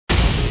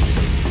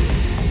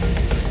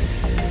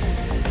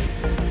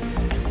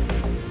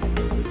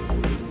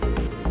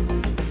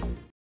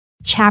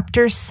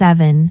Chapter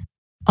 7.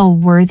 A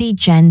Worthy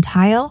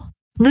Gentile?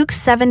 Luke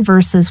 7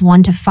 verses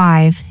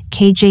 1-5,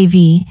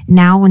 KJV.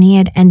 Now when he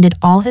had ended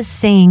all his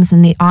sayings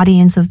in the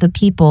audience of the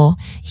people,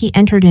 he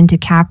entered into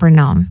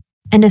Capernaum.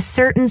 And a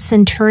certain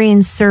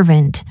centurion's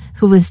servant,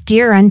 who was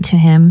dear unto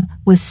him,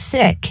 was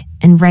sick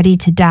and ready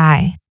to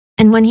die.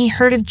 And when he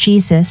heard of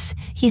Jesus,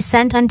 he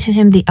sent unto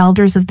him the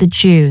elders of the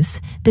Jews,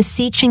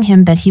 beseeching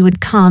him that he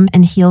would come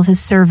and heal his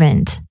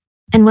servant.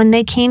 And when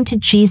they came to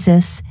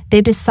Jesus,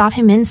 they besought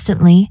him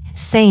instantly,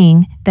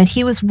 saying that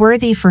he was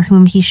worthy for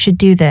whom he should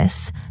do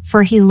this,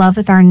 for he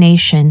loveth our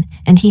nation,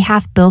 and he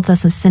hath built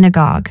us a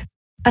synagogue.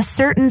 A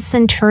certain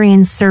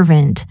centurion's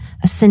servant,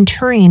 a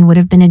centurion would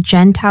have been a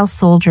Gentile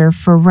soldier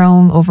for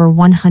Rome over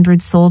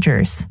 100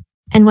 soldiers.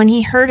 And when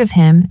he heard of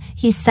him,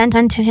 he sent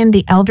unto him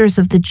the elders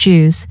of the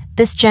Jews.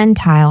 This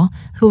Gentile,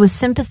 who was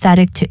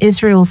sympathetic to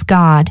Israel's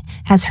God,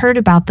 has heard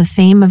about the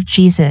fame of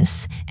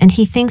Jesus, and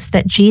he thinks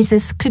that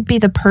Jesus could be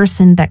the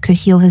person that could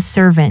heal his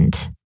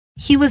servant.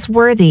 He was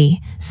worthy.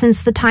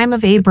 Since the time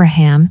of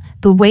Abraham,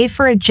 the way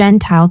for a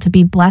Gentile to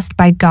be blessed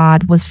by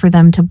God was for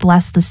them to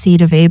bless the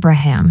seed of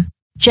Abraham.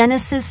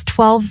 Genesis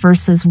 12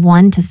 verses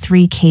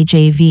 1-3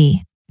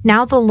 KJV.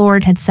 Now the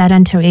Lord had said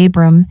unto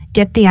Abram,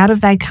 Get thee out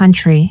of thy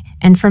country,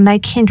 and from thy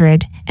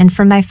kindred, and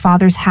from thy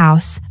father's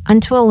house,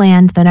 unto a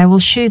land that I will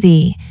shew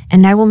thee,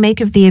 and I will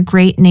make of thee a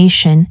great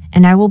nation,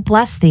 and I will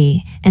bless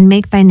thee, and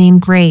make thy name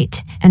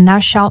great, and thou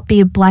shalt be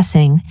a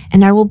blessing,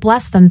 and I will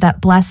bless them that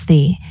bless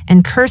thee,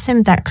 and curse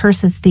him that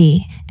curseth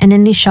thee, and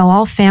in thee shall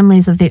all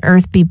families of the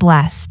earth be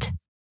blessed.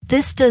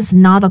 This does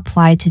not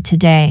apply to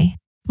today.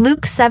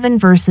 Luke 7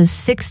 verses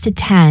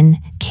 6-10,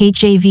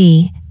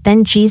 KJV.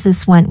 Then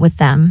Jesus went with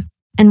them.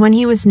 And when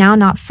he was now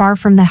not far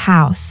from the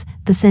house,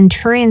 the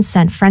centurion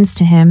sent friends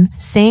to him,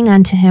 saying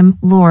unto him,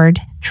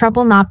 Lord,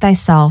 trouble not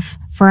thyself,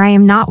 for I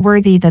am not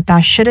worthy that thou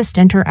shouldest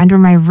enter under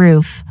my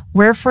roof.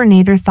 Wherefore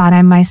neither thought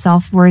I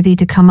myself worthy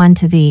to come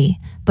unto thee,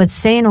 but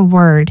say in a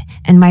word,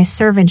 and my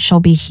servant shall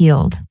be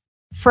healed.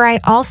 For I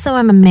also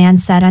am a man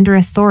set under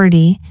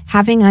authority,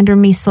 having under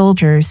me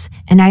soldiers,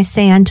 and I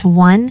say unto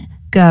one,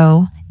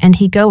 Go, and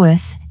he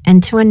goeth,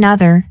 and to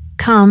another,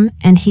 Come,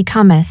 and he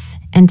cometh,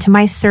 and to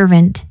my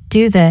servant,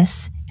 Do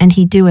this, and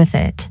he doeth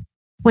it.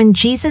 When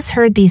Jesus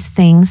heard these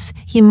things,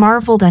 he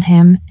marveled at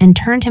him, and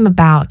turned him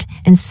about,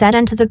 and said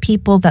unto the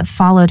people that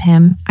followed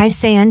him, I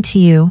say unto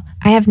you,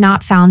 I have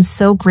not found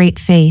so great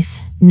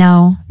faith,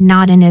 no,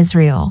 not in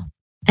Israel.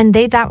 And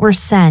they that were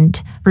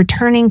sent,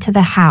 returning to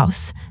the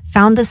house,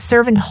 found the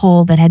servant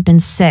whole that had been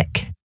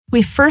sick.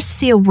 We first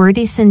see a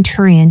worthy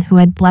centurion who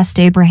had blessed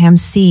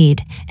Abraham's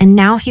seed, and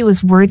now he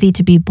was worthy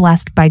to be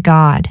blessed by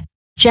God.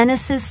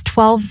 Genesis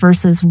 12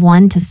 verses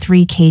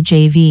 1-3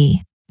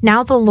 KJV.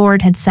 Now the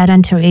Lord had said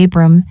unto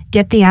Abram,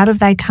 Get thee out of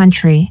thy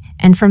country,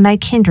 and from thy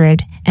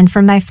kindred, and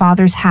from thy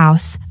father's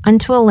house,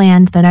 unto a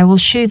land that I will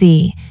shew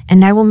thee,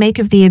 and I will make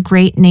of thee a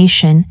great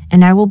nation,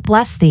 and I will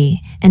bless thee,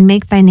 and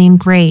make thy name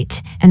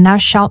great, and thou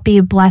shalt be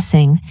a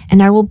blessing,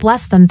 and I will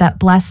bless them that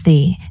bless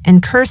thee,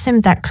 and curse him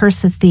that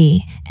curseth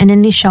thee, and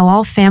in thee shall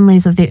all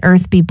families of the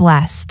earth be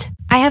blessed.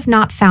 I have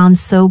not found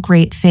so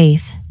great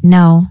faith,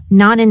 no,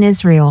 not in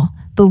Israel.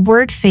 The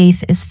word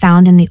faith is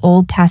found in the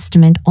Old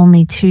Testament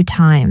only 2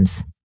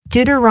 times.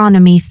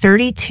 Deuteronomy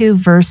 32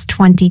 verse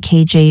 20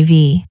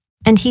 KJV.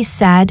 And he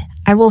said,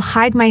 I will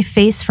hide my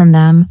face from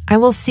them, I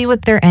will see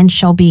what their end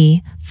shall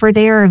be, for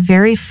they are a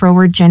very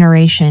froward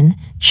generation,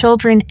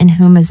 children in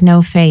whom is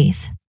no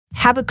faith.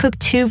 Habakkuk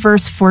 2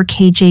 verse 4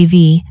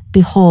 KJV.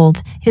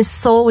 Behold, his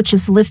soul which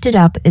is lifted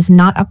up is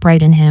not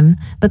upright in him,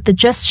 but the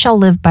just shall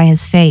live by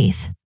his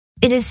faith.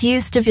 It is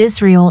used of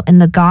Israel in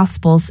the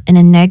Gospels in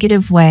a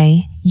negative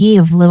way, ye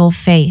of little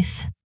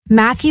faith.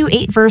 Matthew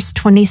 8 verse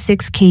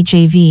 26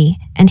 KJV.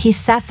 And he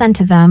saith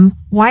unto them,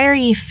 Why are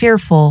ye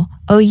fearful,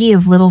 O ye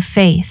of little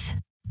faith?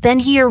 Then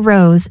he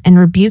arose and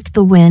rebuked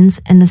the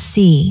winds and the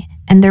sea,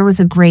 and there was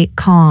a great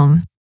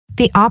calm.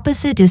 The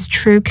opposite is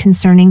true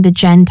concerning the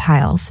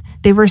Gentiles.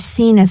 They were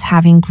seen as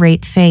having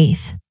great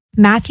faith.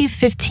 Matthew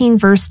 15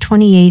 verse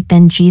 28.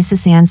 Then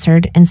Jesus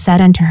answered and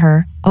said unto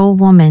her, O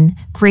woman,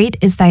 great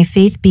is thy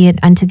faith, be it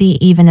unto thee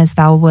even as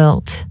thou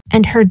wilt.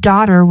 And her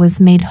daughter was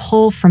made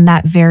whole from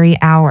that very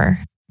hour.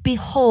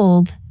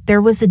 Behold,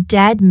 there was a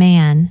dead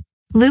man.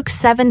 Luke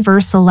 7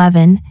 verse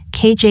 11,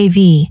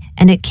 KJV.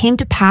 And it came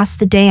to pass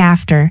the day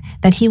after,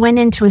 that he went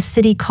into a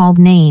city called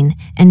Nain,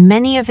 and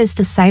many of his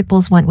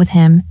disciples went with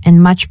him,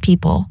 and much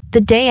people.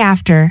 The day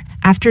after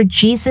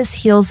Jesus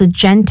heals a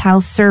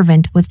Gentile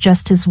servant with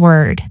just his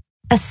word.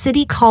 A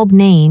city called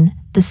Nain,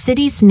 the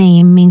city's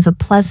name means a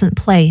pleasant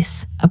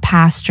place, a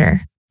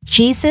pasture.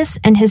 Jesus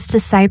and his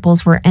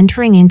disciples were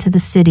entering into the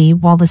city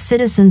while the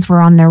citizens were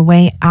on their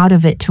way out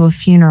of it to a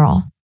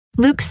funeral.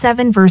 Luke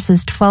 7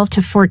 verses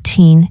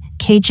 12-14,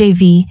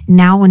 KJV.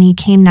 Now when he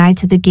came nigh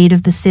to the gate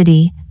of the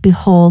city,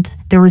 behold,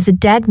 there was a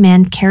dead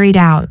man carried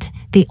out,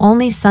 the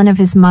only son of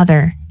his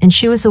mother, and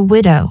she was a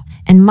widow,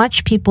 and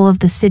much people of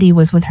the city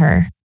was with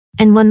her.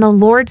 And when the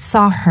Lord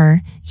saw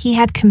her, he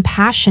had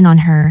compassion on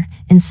her,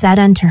 and said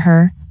unto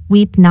her,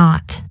 Weep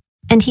not.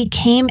 And he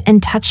came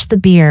and touched the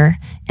bier,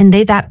 and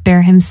they that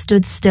bare him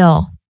stood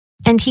still.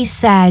 And he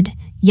said,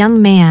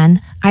 Young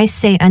man, I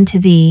say unto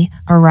thee,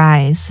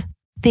 arise.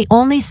 The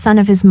only son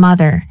of his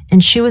mother,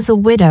 and she was a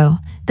widow.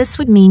 This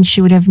would mean she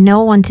would have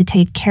no one to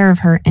take care of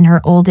her in her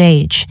old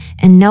age,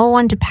 and no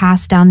one to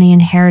pass down the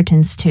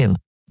inheritance to.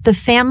 The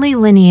family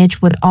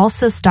lineage would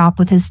also stop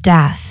with his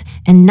death,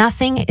 and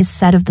nothing is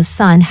said of the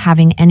son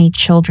having any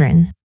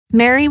children.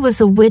 Mary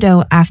was a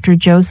widow after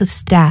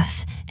Joseph's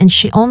death, and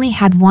she only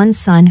had one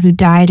son who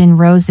died and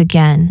rose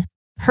again.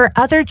 Her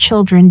other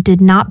children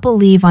did not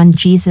believe on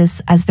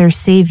Jesus as their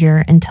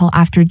Savior until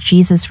after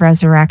Jesus'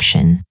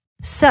 resurrection.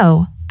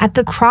 So, at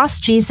the cross,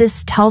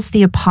 Jesus tells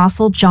the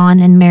Apostle John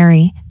and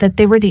Mary that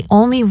they were the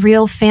only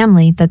real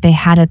family that they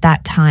had at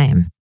that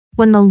time.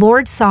 When the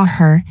Lord saw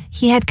her,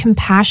 he had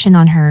compassion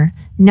on her.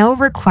 No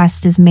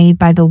request is made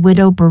by the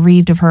widow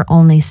bereaved of her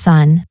only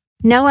son.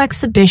 No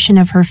exhibition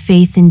of her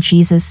faith in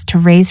Jesus to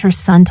raise her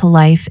son to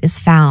life is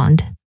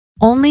found.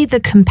 Only the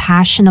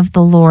compassion of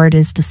the Lord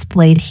is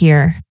displayed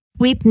here.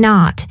 Weep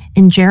not.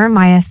 In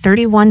Jeremiah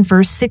 31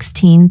 verse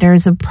 16 there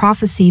is a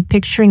prophecy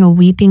picturing a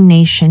weeping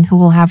nation who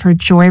will have her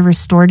joy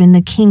restored in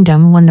the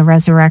kingdom when the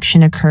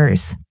resurrection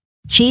occurs.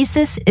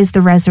 Jesus is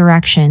the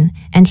resurrection,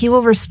 and he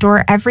will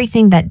restore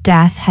everything that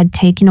death had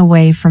taken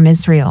away from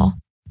Israel.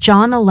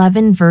 John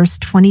 11 verse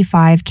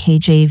 25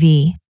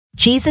 KJV.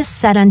 Jesus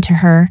said unto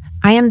her,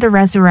 I am the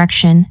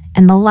resurrection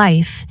and the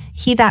life.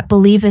 He that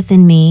believeth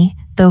in me,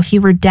 though he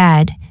were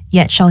dead,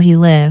 yet shall he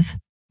live.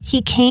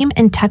 He came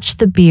and touched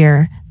the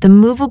bier, the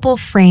movable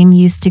frame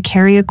used to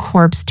carry a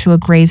corpse to a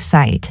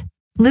gravesite.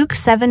 Luke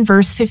 7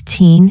 verse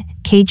 15,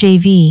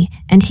 KJV,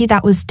 and he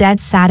that was dead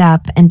sat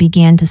up and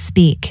began to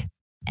speak.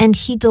 And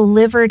he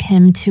delivered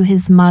him to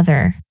his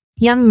mother.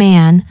 Young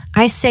man,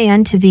 I say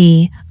unto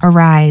thee,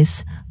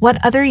 arise.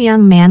 What other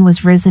young man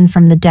was risen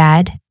from the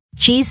dead?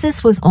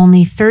 Jesus was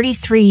only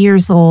 33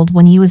 years old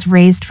when he was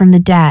raised from the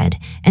dead,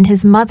 and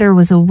his mother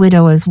was a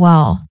widow as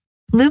well.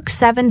 Luke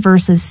 7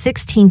 verses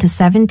 16 to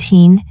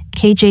 17,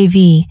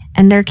 KJV,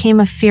 and there came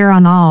a fear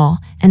on all,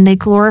 and they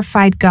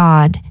glorified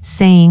God,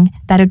 saying,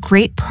 that a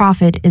great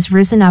prophet is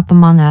risen up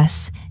among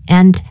us,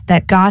 and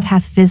that God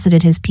hath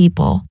visited his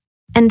people.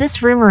 And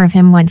this rumor of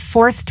him went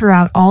forth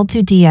throughout all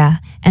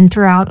Judea, and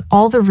throughout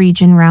all the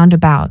region round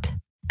about.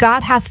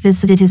 God hath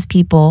visited his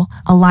people.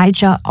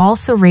 Elijah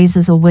also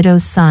raises a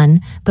widow's son,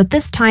 but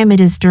this time it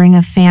is during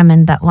a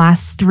famine that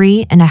lasts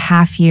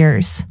 3.5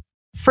 years.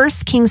 1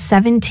 Kings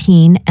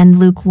 17 and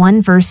Luke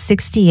 1 verse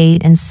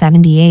 68 and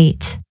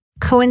 78.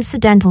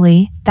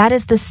 Coincidentally, that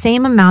is the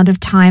same amount of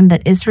time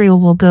that Israel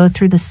will go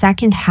through the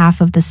second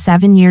half of the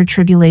 7-year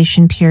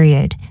tribulation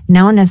period,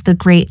 known as the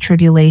Great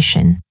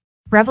Tribulation.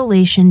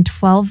 Revelation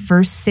 12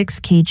 verse 6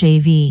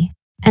 KJV.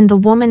 And the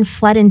woman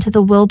fled into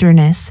the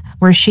wilderness,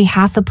 where she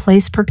hath a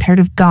place prepared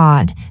of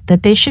God,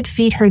 that they should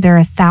feed her there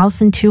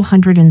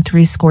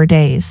 1,260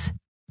 days.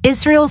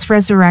 Israel's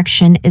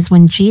resurrection is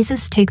when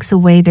Jesus takes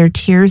away their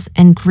tears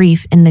and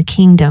grief in the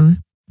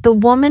kingdom. The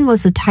woman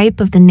was a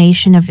type of the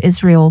nation of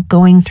Israel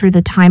going through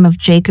the time of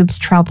Jacob's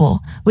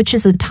trouble, which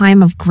is a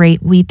time of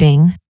great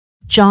weeping.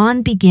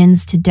 John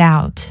begins to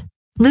doubt.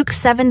 Luke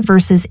 7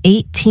 verses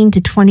 18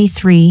 to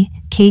 23,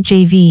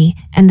 KJV,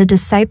 and the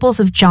disciples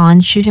of John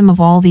shewed him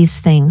of all these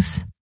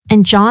things.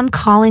 And John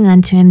calling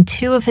unto him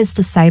 2 of his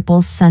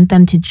disciples sent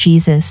them to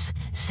Jesus,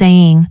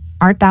 saying,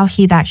 Art thou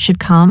he that should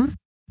come?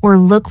 Or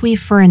look we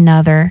for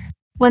another?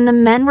 When the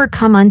men were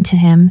come unto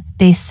him,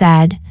 they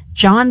said,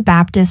 John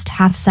Baptist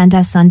hath sent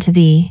us unto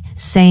thee,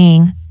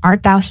 saying,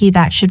 Art thou he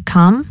that should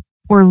come?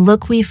 Or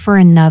look we for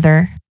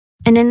another?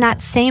 And in that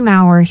same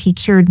hour he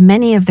cured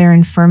many of their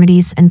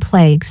infirmities and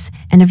plagues,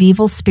 and of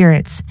evil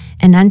spirits,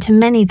 and unto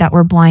many that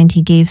were blind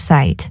he gave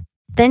sight.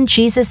 Then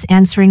Jesus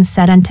answering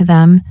said unto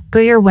them, Go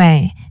your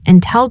way,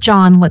 and tell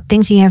John what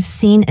things ye have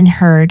seen and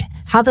heard,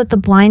 how that the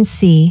blind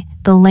see,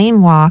 the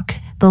lame walk,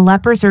 the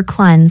lepers are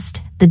cleansed,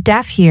 the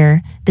deaf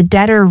hear, the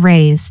dead are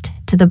raised,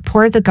 to the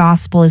poor the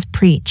gospel is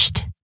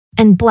preached.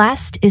 And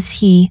blessed is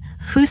he,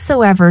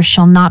 whosoever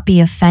shall not be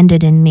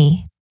offended in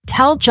me.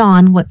 Tell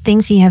John what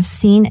things ye have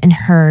seen and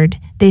heard.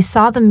 They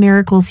saw the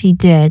miracles he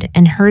did,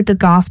 and heard the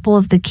gospel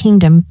of the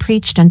kingdom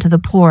preached unto the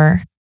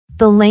poor.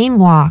 The lame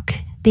walk,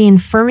 the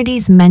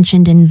infirmities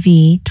mentioned in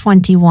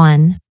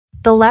v21.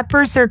 The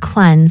lepers are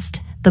cleansed,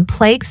 the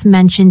plagues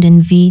mentioned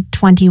in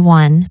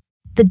v21.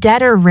 The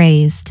dead are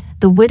raised,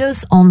 the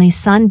widow's only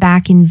son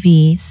back in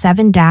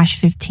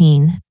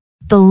v7-15.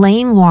 The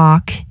lame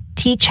walk,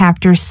 T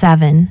chapter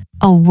 7,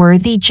 a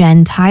worthy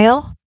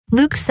Gentile?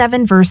 Luke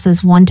 7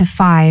 verses 1 to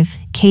 5,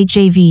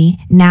 KJV.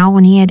 Now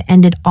when he had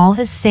ended all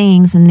his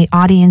sayings in the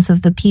audience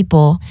of the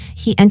people,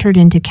 he entered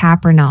into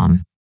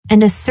Capernaum.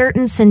 And a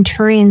certain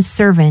centurion's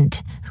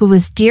servant, who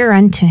was dear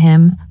unto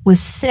him,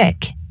 was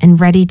sick and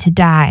ready to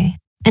die.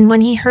 And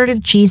when he heard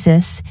of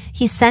Jesus,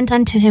 he sent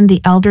unto him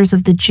the elders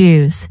of the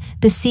Jews,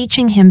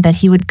 beseeching him that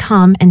he would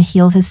come and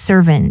heal his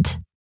servant.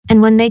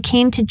 And when they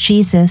came to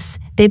Jesus,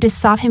 they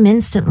besought him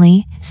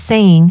instantly,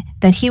 saying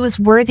that he was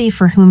worthy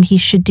for whom he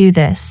should do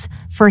this,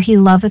 for he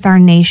loveth our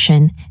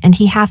nation, and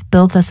he hath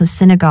built us a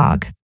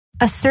synagogue.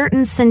 A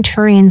certain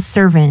centurion's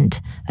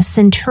servant. A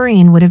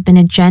centurion would have been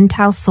a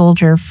Gentile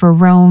soldier for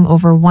Rome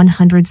over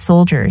 100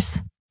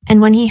 soldiers.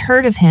 And when he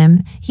heard of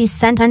him, he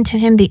sent unto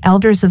him the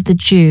elders of the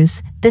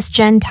Jews. This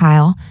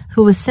Gentile,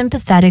 who was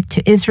sympathetic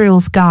to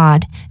Israel's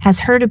God,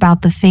 has heard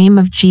about the fame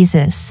of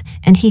Jesus,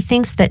 and he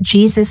thinks that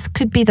Jesus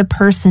could be the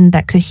person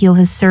that could heal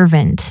his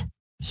servant.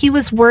 He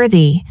was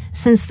worthy.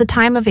 Since the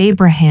time of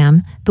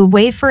Abraham, the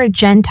way for a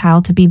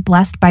Gentile to be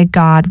blessed by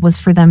God was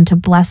for them to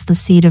bless the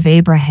seed of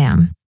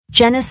Abraham.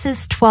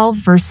 Genesis 12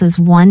 verses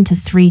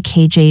 1-3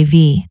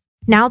 KJV.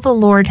 Now the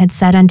Lord had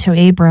said unto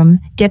Abram,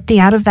 Get thee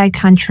out of thy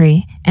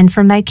country, and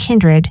from thy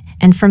kindred,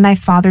 and from thy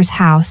father's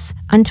house,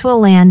 unto a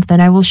land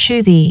that I will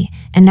shew thee,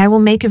 and I will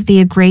make of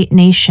thee a great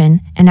nation,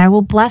 and I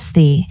will bless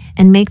thee,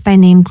 and make thy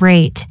name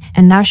great,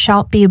 and thou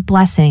shalt be a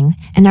blessing,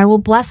 and I will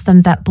bless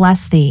them that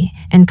bless thee,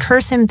 and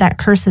curse him that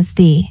curseth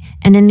thee,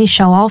 and in thee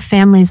shall all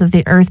families of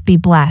the earth be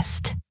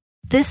blessed.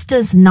 This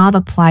does not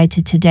apply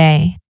to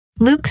today.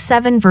 Luke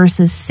 7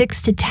 verses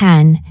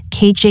 6-10,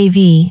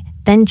 KJV.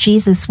 Then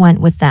Jesus went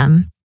with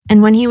them.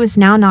 And when he was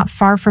now not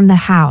far from the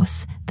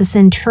house, the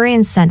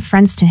centurion sent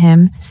friends to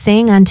him,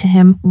 saying unto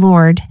him,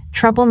 Lord,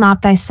 trouble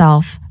not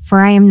thyself,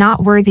 for I am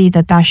not worthy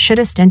that thou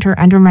shouldest enter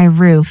under my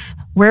roof.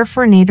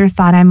 Wherefore neither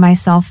thought I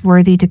myself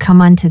worthy to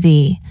come unto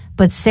thee,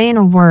 but say in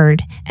a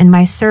word, and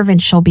my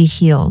servant shall be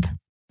healed.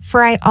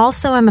 For I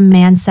also am a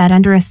man set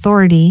under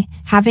authority,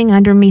 having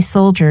under me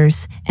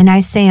soldiers, and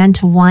I say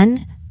unto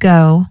one,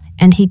 Go,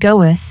 and he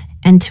goeth,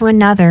 and to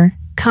another,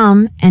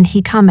 Come, and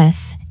he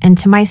cometh, and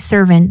to my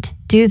servant,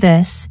 Do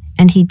this,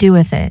 and he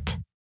doeth it.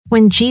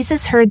 When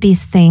Jesus heard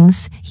these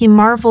things, he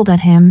marveled at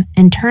him,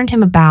 and turned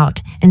him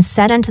about, and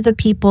said unto the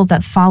people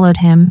that followed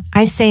him,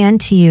 I say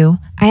unto you,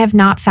 I have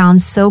not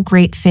found so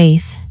great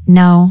faith,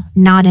 no,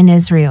 not in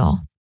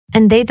Israel.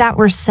 And they that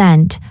were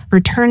sent,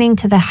 returning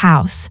to the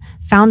house,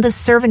 found the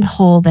servant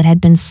whole that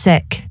had been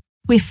sick.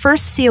 We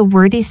first see a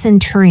worthy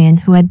centurion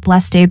who had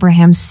blessed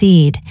Abraham's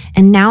seed,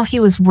 and now he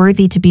was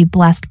worthy to be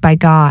blessed by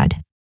God.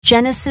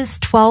 Genesis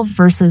 12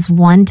 verses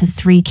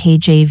 1-3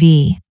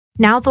 KJV.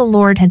 Now the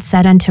Lord had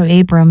said unto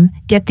Abram,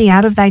 Get thee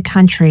out of thy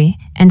country,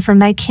 and from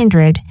thy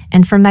kindred,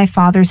 and from thy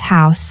father's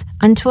house,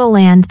 unto a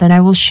land that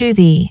I will shew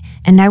thee,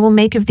 and I will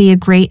make of thee a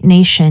great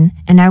nation,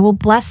 and I will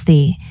bless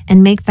thee,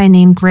 and make thy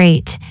name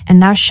great,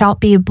 and thou shalt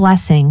be a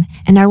blessing,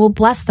 and I will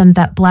bless them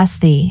that bless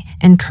thee,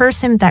 and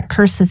curse him that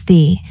curseth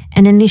thee,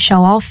 and in thee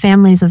shall all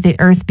families of the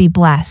earth be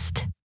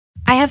blessed.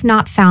 I have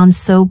not found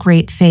so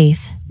great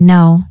faith,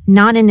 no,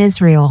 not in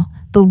Israel.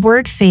 The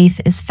word faith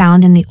is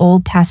found in the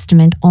Old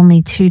Testament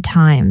only 2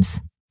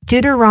 times.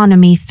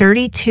 Deuteronomy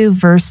 32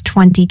 verse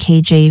 20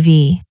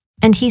 KJV.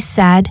 And he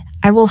said,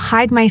 I will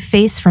hide my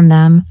face from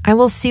them, I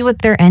will see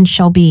what their end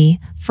shall be,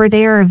 for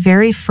they are a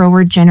very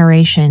froward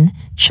generation,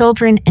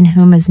 children in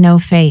whom is no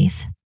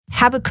faith.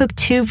 Habakkuk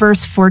 2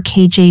 verse 4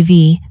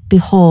 KJV.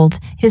 Behold,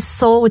 his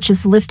soul which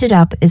is lifted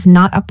up is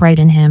not upright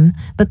in him,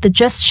 but the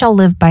just shall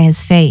live by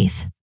his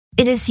faith.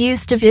 It is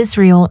used of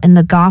Israel in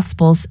the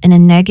Gospels in a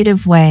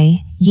negative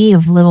way, ye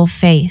of little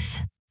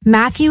faith.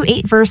 Matthew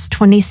 8 verse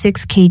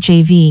 26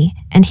 KJV.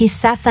 And he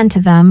saith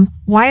unto them,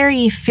 Why are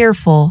ye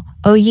fearful,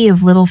 O ye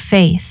of little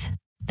faith?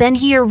 Then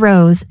he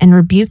arose and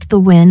rebuked the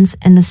winds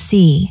and the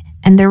sea,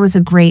 and there was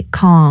a great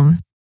calm.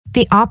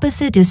 The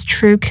opposite is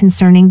true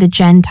concerning the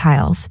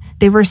Gentiles.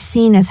 They were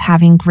seen as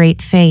having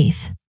great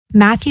faith.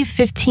 Matthew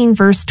 15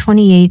 verse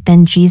 28.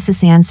 Then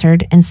Jesus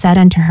answered and said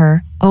unto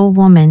her, O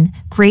woman,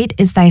 great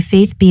is thy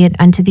faith, be it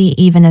unto thee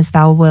even as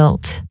thou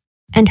wilt.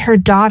 And her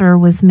daughter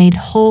was made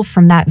whole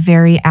from that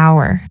very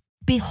hour.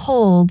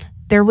 Behold,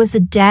 there was a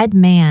dead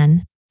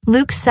man.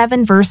 Luke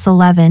 7 verse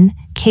 11,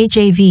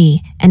 KJV.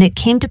 And it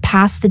came to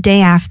pass the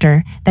day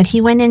after, that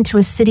he went into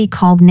a city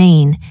called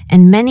Nain,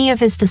 and many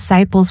of his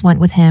disciples went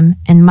with him,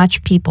 and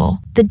much people.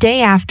 The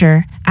day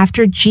after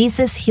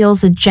Jesus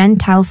heals a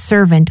Gentile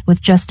servant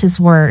with just his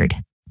word.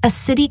 A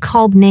city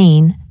called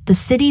Nain, the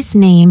city's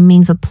name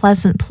means a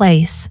pleasant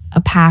place,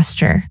 a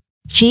pasture.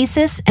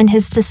 Jesus and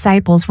his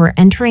disciples were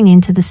entering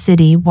into the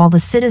city while the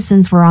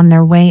citizens were on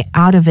their way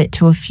out of it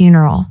to a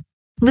funeral.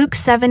 Luke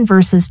 7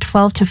 verses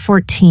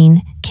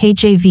 12-14,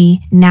 KJV.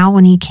 Now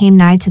when he came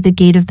nigh to the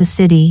gate of the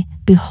city,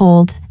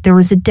 behold, there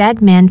was a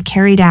dead man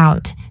carried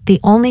out, the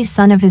only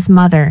son of his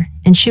mother,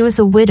 and she was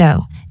a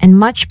widow, and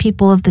much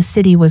people of the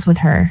city was with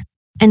her.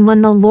 And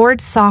when the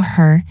Lord saw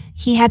her,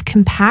 he had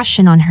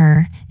compassion on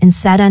her, and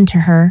said unto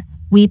her,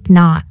 Weep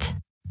not.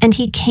 And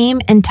he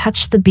came and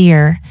touched the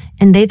bier,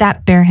 and they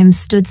that bare him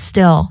stood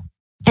still.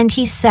 And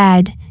he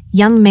said,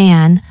 Young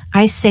man,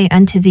 I say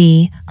unto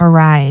thee,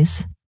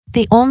 arise.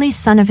 The only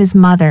son of his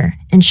mother,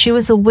 and she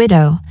was a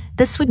widow.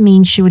 This would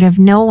mean she would have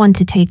no one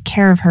to take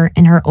care of her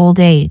in her old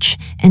age,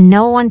 and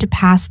no one to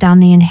pass down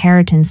the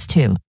inheritance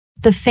to.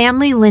 The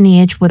family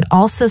lineage would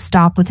also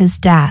stop with his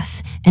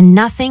death, and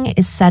nothing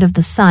is said of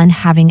the son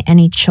having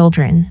any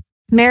children.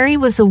 Mary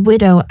was a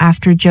widow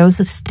after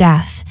Joseph's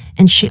death,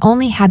 and she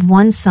only had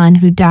one son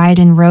who died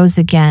and rose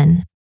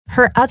again.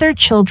 Her other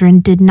children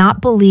did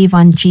not believe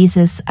on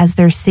Jesus as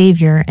their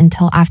Savior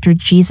until after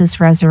Jesus'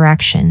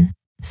 resurrection.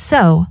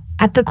 So,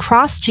 At the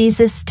cross,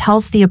 Jesus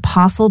tells the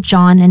Apostle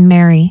John and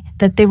Mary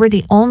that they were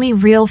the only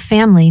real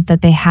family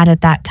that they had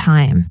at that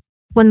time.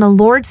 When the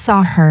Lord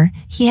saw her,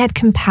 he had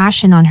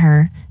compassion on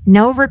her.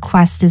 No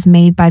request is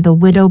made by the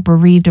widow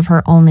bereaved of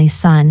her only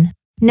son.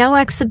 No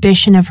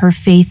exhibition of her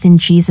faith in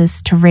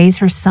Jesus to raise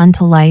her son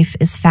to life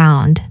is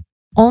found.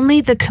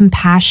 Only the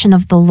compassion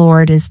of the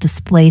Lord is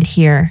displayed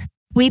here.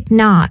 Weep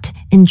not.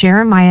 In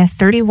Jeremiah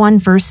 31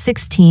 verse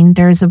 16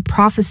 there is a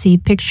prophecy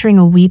picturing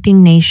a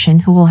weeping nation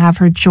who will have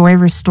her joy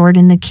restored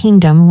in the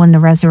kingdom when the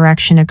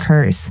resurrection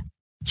occurs.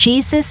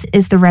 Jesus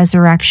is the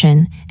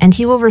resurrection, and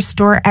he will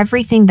restore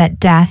everything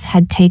that death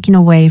had taken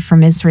away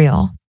from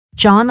Israel.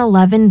 John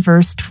 11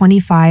 verse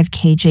 25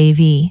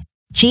 KJV.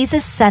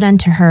 Jesus said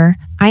unto her,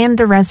 I am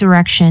the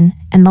resurrection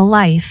and the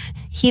life.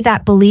 He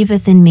that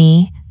believeth in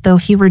me, though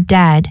he were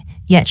dead,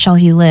 yet shall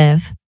he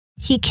live.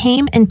 He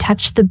came and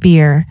touched the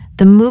bier,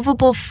 the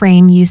movable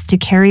frame used to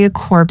carry a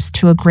corpse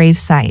to a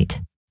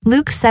gravesite.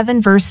 Luke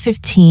 7 verse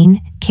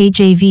 15,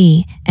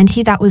 KJV, and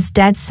he that was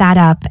dead sat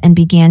up and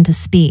began to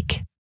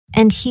speak.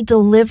 And he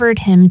delivered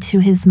him to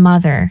his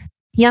mother.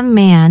 Young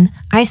man,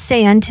 I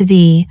say unto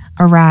thee,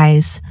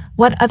 arise.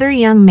 What other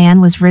young man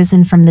was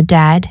risen from the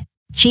dead?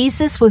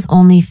 Jesus was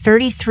only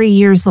 33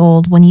 years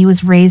old when he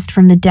was raised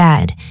from the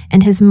dead,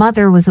 and his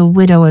mother was a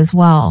widow as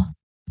well.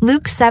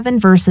 Luke 7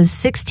 verses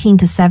 16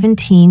 to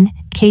 17,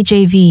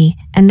 KJV,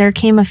 and there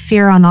came a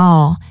fear on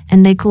all,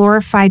 and they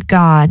glorified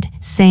God,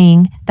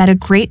 saying, that a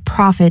great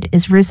prophet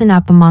is risen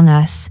up among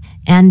us,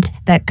 and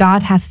that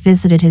God hath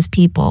visited his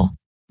people.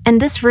 And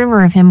this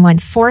rumor of him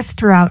went forth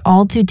throughout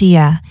all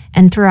Judea,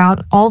 and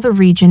throughout all the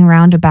region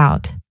round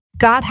about.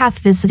 God hath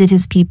visited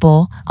his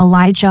people.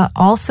 Elijah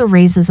also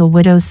raises a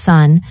widow's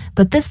son,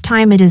 but this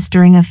time it is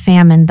during a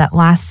famine that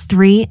lasts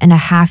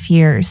 3.5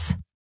 years.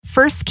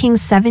 1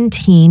 Kings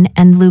 17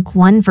 and Luke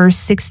 1 verse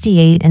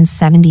 68 and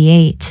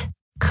 78.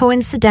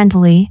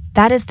 Coincidentally,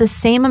 that is the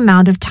same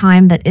amount of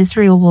time that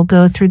Israel will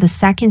go through the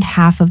second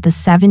half of the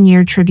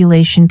 7-year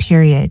tribulation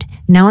period,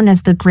 known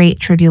as the Great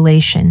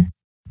Tribulation.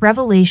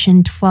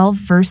 Revelation 12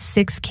 verse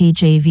 6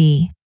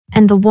 KJV.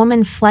 And the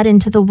woman fled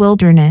into the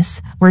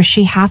wilderness, where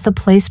she hath a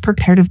place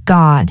prepared of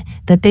God,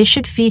 that they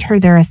should feed her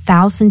there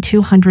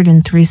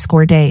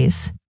 1,260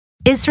 days.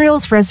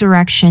 Israel's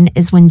resurrection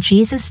is when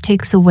Jesus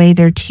takes away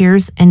their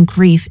tears and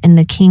grief in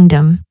the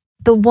kingdom.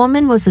 The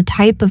woman was a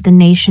type of the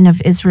nation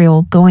of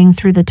Israel going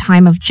through the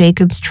time of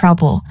Jacob's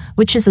trouble,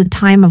 which is a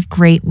time of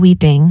great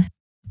weeping.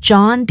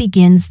 John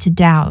begins to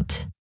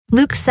doubt.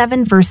 Luke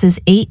 7 verses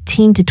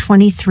 18 to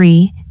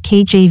 23,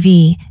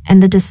 KJV,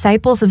 and the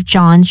disciples of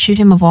John shewed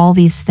him of all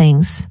these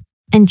things.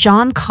 And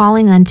John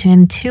calling unto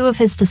him 2 of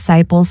his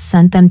disciples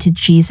sent them to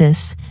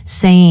Jesus,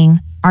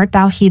 saying, Art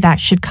thou he that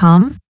should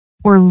come?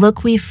 Or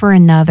look we for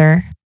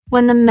another?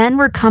 When the men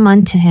were come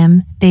unto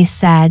him, they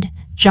said,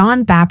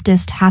 John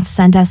Baptist hath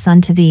sent us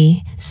unto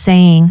thee,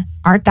 saying,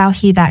 Art thou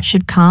he that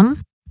should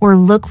come? Or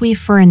look we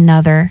for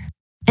another?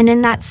 And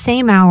in that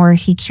same hour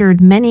he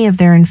cured many of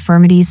their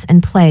infirmities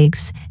and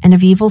plagues, and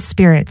of evil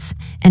spirits,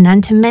 and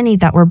unto many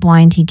that were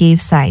blind he gave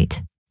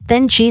sight.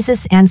 Then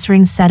Jesus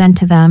answering said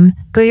unto them,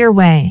 Go your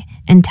way,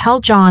 and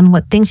tell John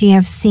what things ye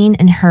have seen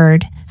and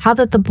heard, how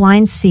that the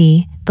blind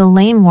see, the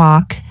lame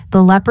walk,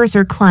 the lepers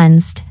are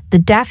cleansed, the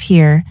deaf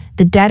hear,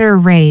 the dead are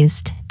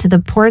raised, to the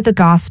poor the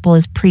gospel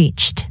is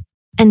preached.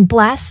 And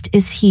blessed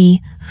is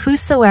he,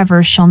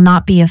 whosoever shall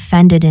not be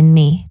offended in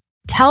me.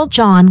 Tell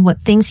John what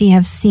things ye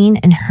have seen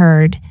and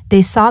heard.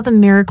 They saw the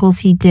miracles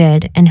he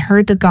did, and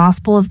heard the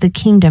gospel of the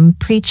kingdom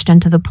preached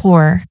unto the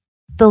poor.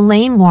 The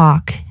lame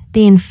walk,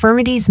 the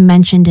infirmities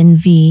mentioned in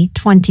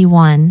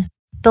v21.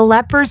 The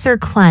lepers are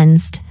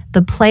cleansed,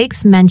 the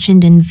plagues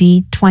mentioned in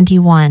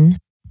v21.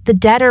 The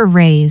dead are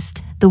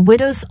raised, the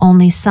widow's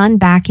only son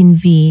back in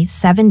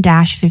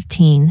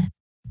v7-15.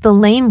 The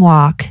lame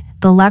walk,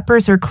 the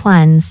lepers are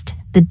cleansed,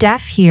 the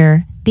deaf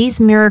hear.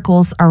 These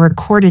miracles are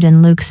recorded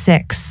in Luke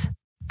 6.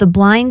 The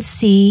blind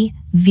see,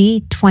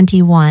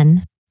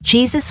 v21.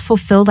 Jesus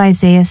fulfilled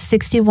Isaiah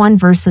 61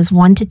 verses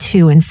 1 to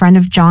 2 in front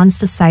of John's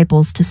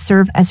disciples to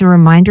serve as a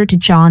reminder to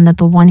John that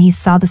the one he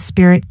saw the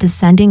Spirit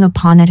descending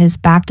upon at his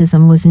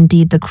baptism was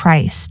indeed the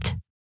Christ.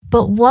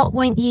 But what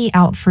went ye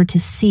out for to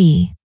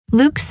see?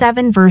 Luke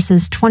 7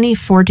 verses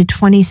 24 to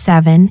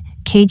 27,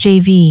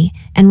 KJV.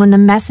 And when the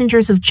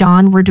messengers of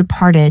John were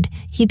departed,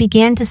 he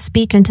began to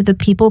speak unto the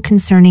people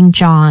concerning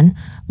John.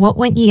 What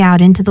went ye out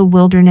into the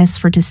wilderness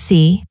for to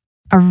see?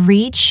 A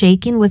reed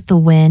shaken with the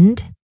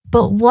wind?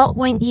 But what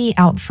went ye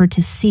out for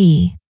to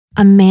see?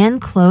 A man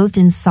clothed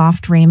in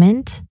soft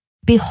raiment?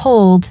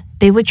 Behold,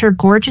 they which are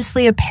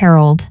gorgeously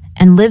apparelled,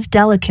 and live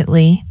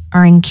delicately,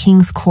 are in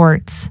king's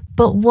courts.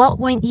 But what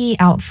went ye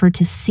out for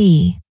to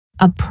see?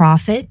 A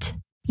prophet?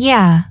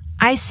 Yea,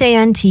 I say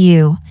unto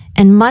you,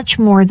 and much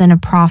more than a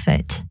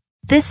prophet.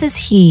 This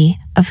is he,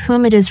 of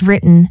whom it is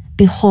written,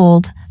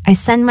 Behold, I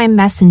send my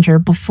messenger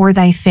before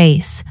thy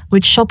face,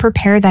 which shall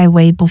prepare thy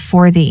way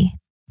before thee.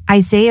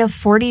 Isaiah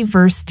 40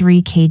 verse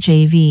 3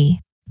 KJV.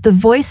 The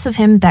voice of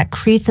him that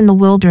crieth in the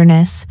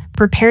wilderness,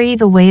 Prepare ye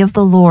the way of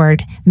the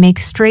Lord, make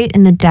straight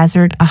in the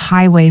desert a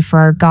highway for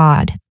our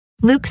God.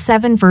 Luke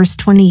 7 verse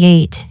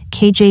 28,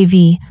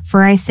 KJV,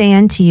 For I say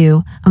unto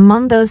you,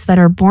 among those that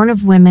are born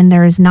of women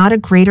there is not a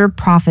greater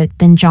prophet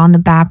than John the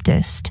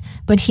Baptist,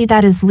 but he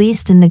that is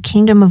least in the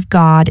kingdom of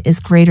God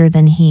is greater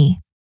than he.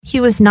 He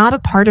was not a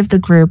part of the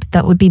group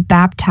that would be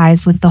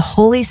baptized with the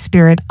Holy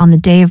Spirit on the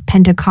day of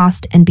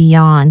Pentecost and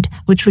beyond,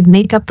 which would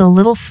make up the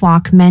little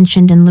flock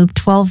mentioned in Luke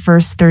 12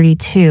 verse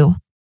 32.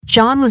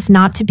 John was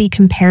not to be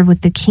compared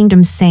with the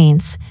kingdom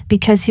saints,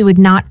 because he would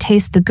not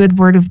taste the good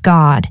word of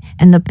God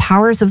and the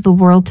powers of the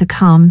world to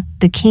come,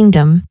 the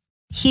kingdom.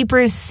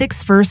 Hebrews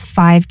 6 verse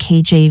 5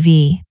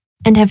 KJV.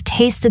 And have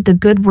tasted the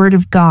good word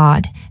of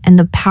God and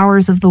the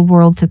powers of the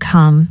world to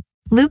come.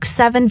 Luke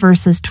 7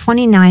 verses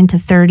 29 to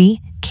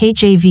 30,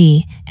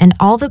 KJV, And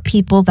all the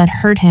people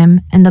that heard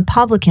him and the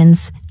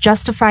publicans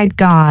justified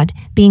God,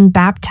 being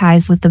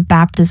baptized with the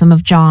baptism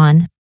of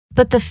John.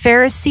 But the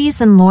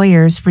Pharisees and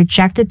lawyers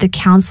rejected the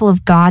counsel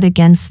of God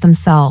against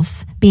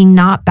themselves, being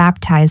not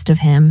baptized of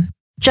him.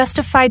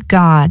 Justified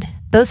God,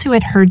 those who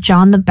had heard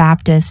John the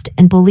Baptist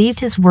and believed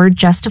his word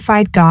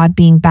justified God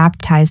being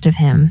baptized of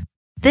him.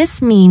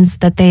 This means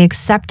that they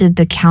accepted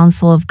the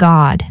counsel of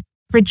God.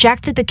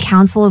 Rejected the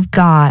counsel of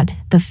God.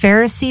 The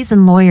Pharisees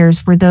and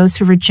lawyers were those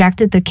who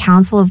rejected the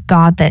counsel of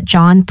God that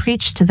John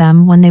preached to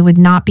them when they would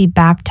not be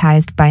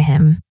baptized by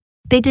him.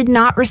 They did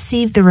not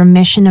receive the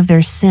remission of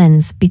their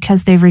sins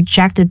because they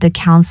rejected the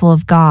counsel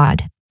of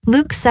God.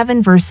 Luke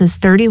 7 verses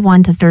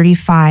 31 to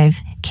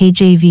 35,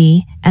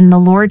 KJV, And the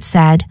Lord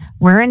said,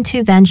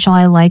 Whereunto then shall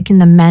I liken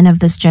the men of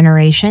this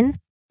generation?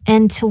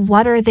 And to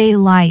what are they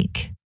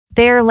like?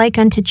 They are like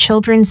unto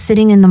children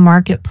sitting in the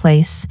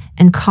marketplace,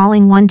 and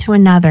calling one to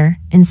another,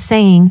 and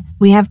saying,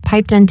 We have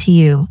piped unto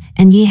you,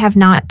 and ye have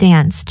not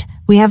danced.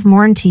 We have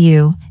mourned to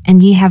you,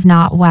 and ye have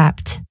not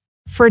wept.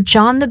 For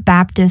John the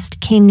Baptist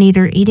came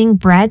neither eating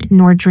bread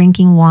nor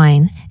drinking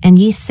wine, and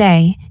ye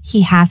say,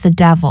 He hath a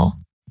devil.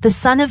 The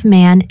Son of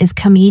Man is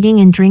come eating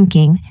and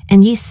drinking,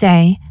 and ye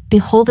say,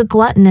 Behold a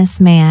gluttonous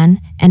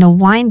man, and a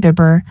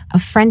winebibber, a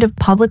friend of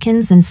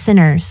publicans and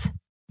sinners.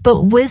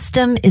 But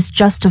wisdom is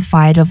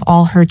justified of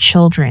all her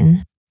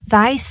children.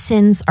 Thy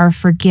sins are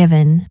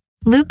forgiven.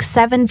 Luke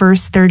 7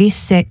 verse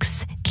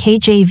 36,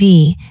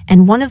 KJV,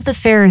 And one of the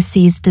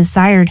Pharisees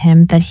desired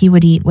him that he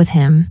would eat with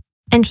him.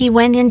 And he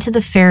went into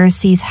the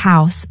Pharisee's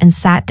house and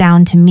sat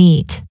down to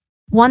meat.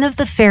 One of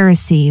the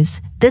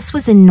Pharisees, this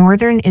was in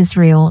northern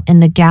Israel in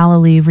the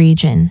Galilee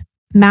region.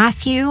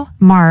 Matthew,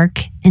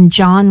 Mark, and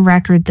John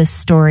record this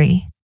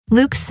story.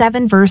 Luke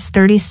 7 verse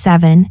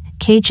 37,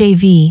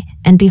 KJV,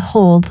 And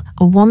behold,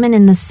 a woman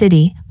in the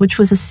city, which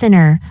was a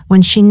sinner,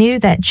 when she knew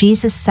that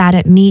Jesus sat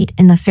at meat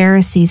in the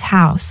Pharisee's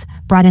house,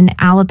 brought an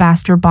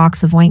alabaster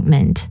box of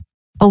ointment.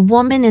 A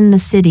woman in the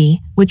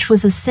city, which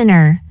was a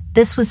sinner,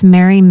 this was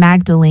Mary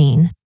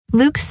Magdalene.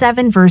 Luke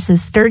 7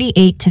 verses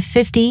 38 to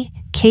 50,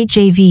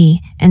 KJV,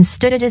 And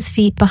stood at his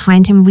feet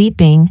behind him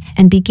weeping,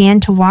 and began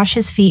to wash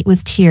his feet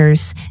with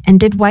tears, and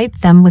did wipe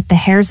them with the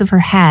hairs of her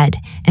head,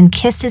 and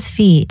kissed his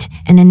feet,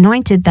 and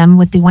anointed them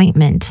with the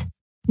ointment.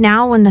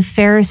 Now when the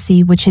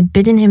Pharisee which had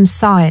bidden him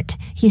saw it,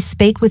 he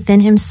spake within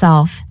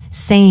himself,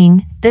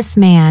 saying, This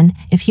man,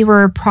 if he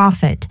were a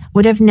prophet,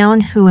 would have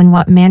known who and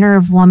what manner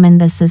of woman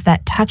this is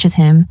that toucheth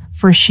him,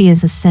 for she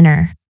is a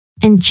sinner.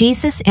 And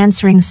Jesus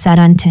answering said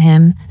unto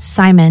him,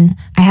 Simon,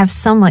 I have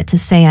somewhat to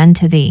say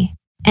unto thee.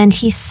 And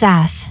he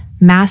saith,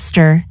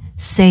 Master,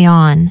 say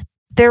on.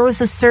 There was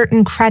a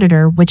certain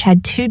creditor which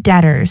had 2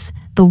 debtors,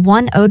 the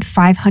one owed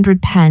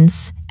 500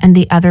 pence, and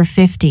the other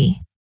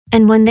 50.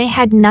 And when they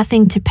had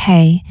nothing to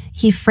pay,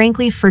 he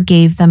frankly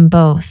forgave them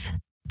both.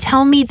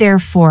 Tell me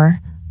therefore,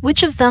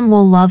 which of them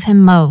will love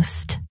him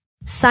most?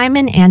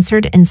 Simon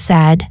answered and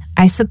said,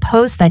 I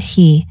suppose that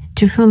he,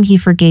 to whom he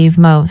forgave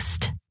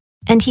most.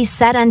 And he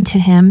said unto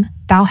him,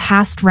 Thou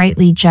hast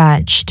rightly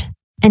judged.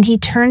 And he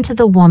turned to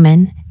the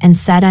woman, and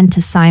said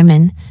unto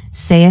Simon,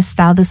 Sayest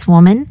thou this,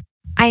 woman?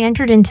 I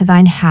entered into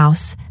thine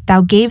house,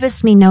 thou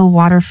gavest me no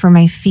water for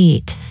my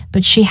feet,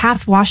 but she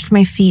hath washed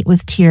my feet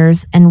with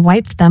tears, and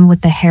wiped them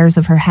with the hairs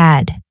of her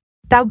head.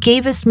 Thou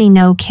gavest me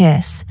no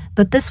kiss,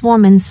 but this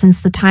woman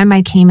since the time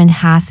I came in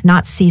hath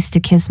not ceased to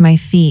kiss my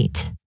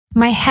feet.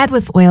 My head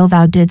with oil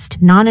thou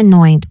didst not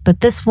anoint, but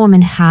this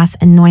woman hath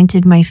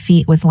anointed my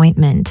feet with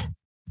ointment.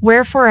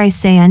 Wherefore I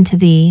say unto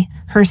thee,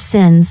 her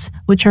sins,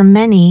 which are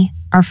many,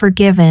 are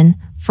forgiven,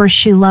 for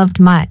she loved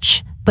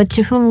much, but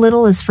to whom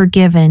little is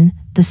forgiven,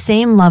 the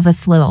same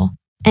loveth little.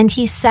 And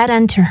he said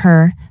unto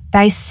her,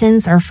 Thy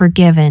sins are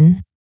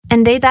forgiven.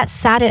 And they that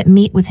sat at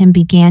meat with him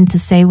began to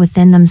say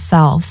within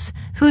themselves,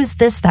 Who is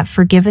this that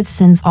forgiveth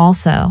sins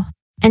also?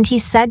 And he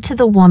said to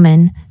the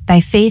woman, Thy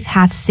faith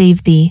hath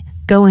saved thee,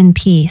 go in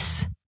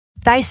peace.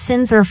 Thy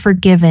sins are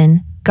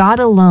forgiven. God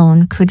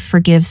alone could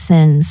forgive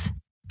sins.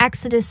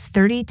 Exodus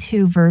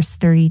 32 verse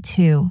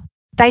 32.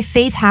 Thy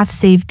faith hath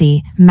saved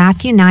thee.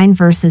 Matthew 9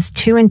 verses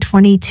 2 and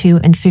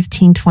 22 and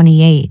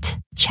 15:28.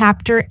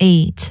 Chapter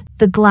 8.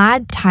 The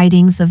glad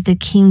tidings of the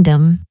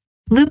kingdom.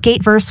 Luke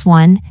 8 verse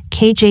 1,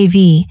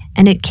 KJV,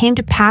 and it came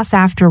to pass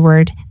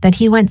afterward that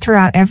he went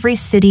throughout every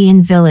city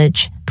and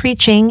village,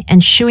 preaching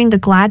and shewing the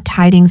glad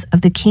tidings of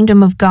the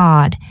kingdom of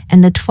God,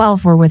 and the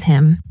 12 were with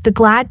him. The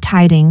glad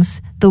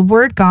tidings, the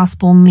word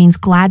gospel means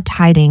glad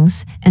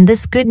tidings, and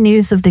this good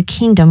news of the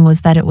kingdom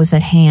was that it was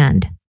at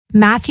hand.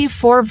 Matthew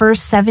 4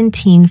 verse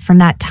 17, from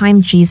that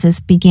time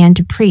Jesus began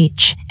to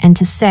preach and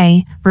to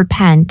say,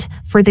 Repent,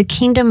 for the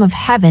kingdom of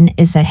heaven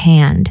is at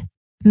hand.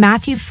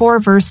 Matthew 4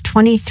 verse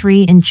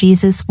 23, and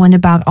Jesus went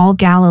about all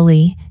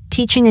Galilee,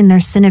 teaching in their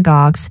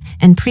synagogues,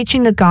 and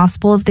preaching the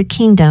gospel of the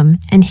kingdom,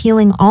 and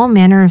healing all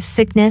manner of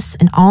sickness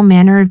and all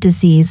manner of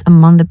disease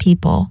among the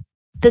people.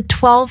 The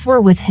 12 were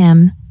with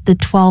him, the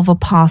 12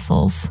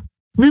 apostles.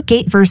 Luke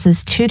 8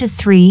 verses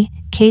 2-3,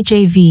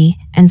 KJV,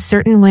 and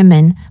certain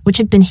women, which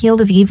had been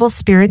healed of evil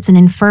spirits and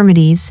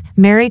infirmities,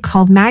 Mary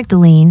called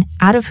Magdalene,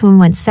 out of whom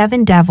went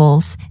 7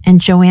 devils,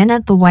 and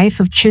Joanna the wife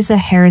of Chuza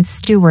Herod's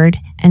steward,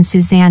 and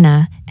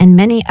Susanna, and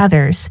many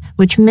others,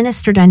 which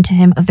ministered unto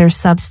him of their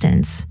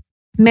substance.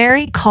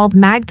 Mary called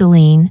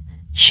Magdalene,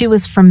 she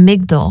was from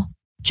Migdal.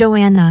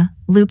 Joanna,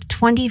 Luke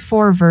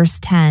 24 verse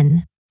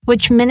 10,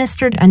 which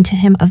ministered unto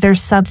him of their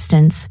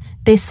substance.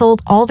 They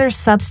sold all their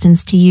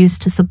substance to use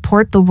to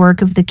support the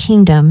work of the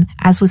kingdom,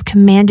 as was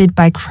commanded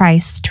by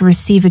Christ to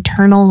receive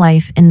eternal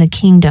life in the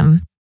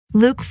kingdom.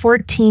 Luke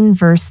 14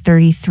 verse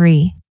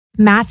 33.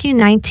 Matthew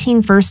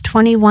 19 verse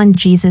 21,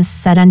 Jesus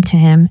said unto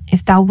him,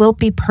 If thou wilt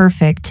be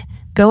perfect,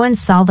 go and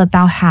sell that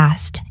thou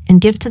hast,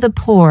 and give to the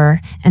poor,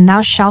 and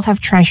thou shalt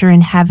have treasure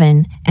in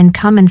heaven, and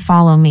come and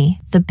follow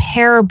me. The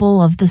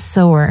parable of the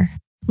sower.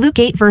 Luke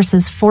 8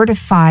 verses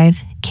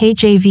 4-5,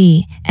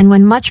 KJV, and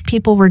when much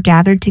people were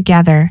gathered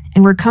together,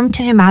 and were come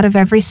to him out of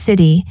every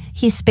city,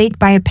 he spake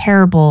by a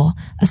parable.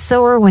 A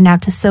sower went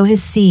out to sow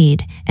his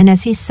seed, and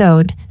as he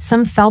sowed,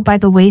 some fell by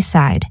the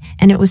wayside,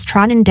 and it was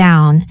trodden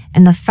down,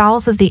 and the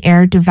fowls of the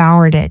air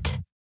devoured it.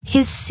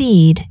 His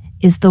seed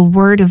is the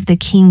word of the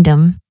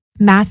kingdom.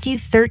 Matthew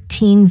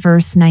 13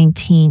 verse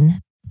 19.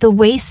 The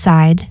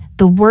wayside,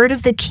 the word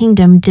of the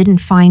kingdom didn't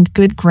find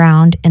good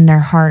ground in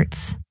their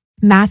hearts.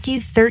 Matthew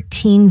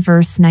 13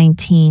 verse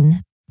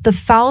 19. The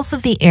fowls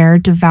of the air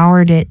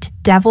devoured it.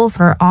 Devils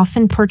are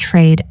often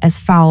portrayed as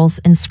fowls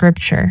in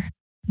Scripture.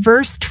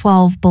 Verse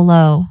 12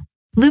 below.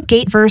 Luke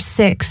 8 verse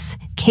 6,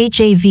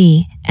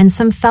 KJV, and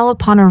some fell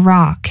upon a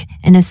rock,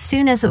 and as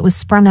soon as it was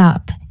sprung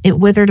up, it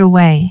withered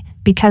away,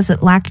 because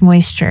it lacked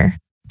moisture.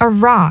 A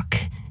rock.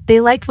 They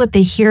like what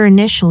they hear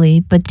initially,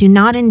 but do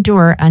not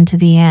endure unto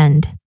the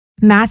end.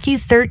 Matthew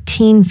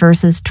 13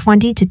 verses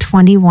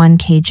 20-21,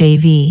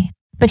 KJV.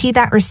 But he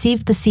that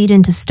received the seed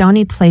into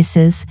stony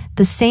places,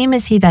 the same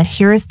is he that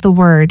heareth the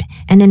word,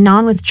 and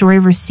anon with joy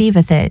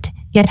receiveth it,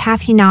 yet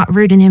hath he not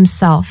root in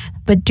himself,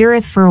 but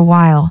dureth for a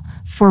while.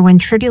 For when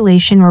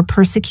tribulation or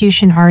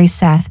persecution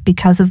ariseth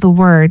because of the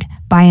word,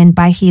 by and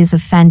by he is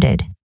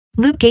offended.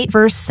 Luke 8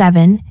 verse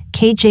 7,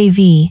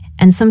 KJV,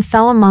 and some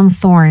fell among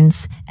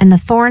thorns, and the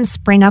thorns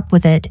sprang up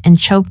with it and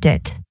choked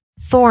it.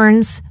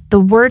 Thorns,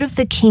 the word of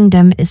the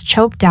kingdom, is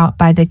choked out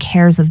by the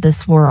cares of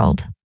this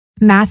world.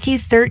 Matthew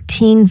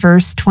 13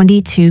 verse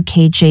 22,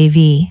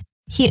 KJV.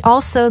 He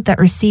also that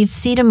received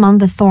seed among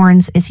the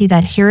thorns is he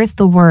that heareth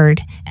the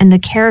word, and the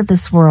care of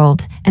this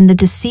world, and the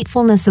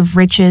deceitfulness of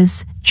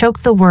riches, choke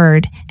the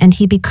word, and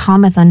he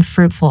becometh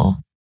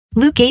unfruitful.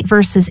 Luke 8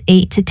 verses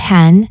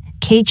 8-10,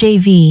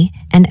 KJV,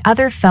 and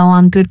other fell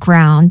on good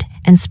ground,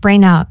 and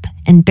sprang up,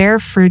 and bare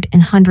fruit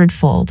an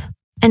hundredfold.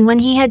 And when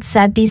he had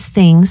said these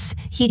things,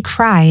 he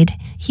cried,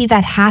 He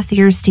that hath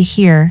ears to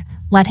hear,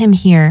 let him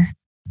hear.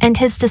 And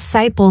his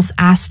disciples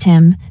asked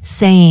him,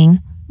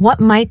 saying, What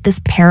might this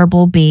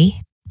parable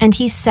be? And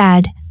he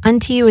said,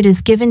 Unto you it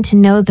is given to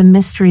know the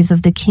mysteries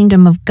of the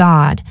kingdom of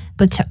God,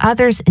 but to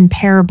others in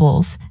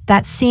parables,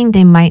 that seeing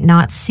they might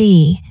not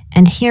see,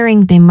 and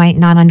hearing they might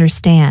not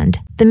understand.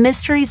 The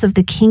mysteries of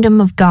the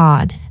kingdom of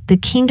God. The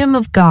kingdom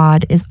of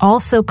God is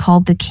also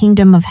called the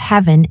kingdom of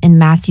heaven in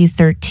Matthew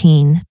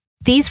 13.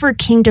 These were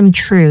kingdom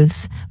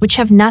truths, which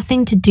have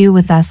nothing to do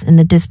with us in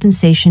the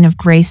dispensation of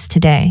grace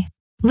today.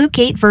 Luke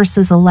 8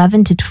 verses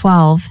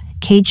 11-12,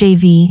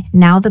 KJV,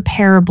 now the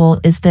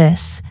parable is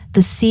this,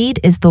 the seed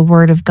is the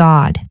word of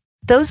God.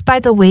 Those by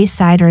the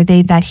wayside are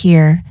they that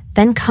hear,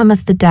 then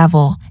cometh the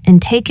devil,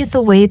 and taketh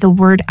away the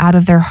word out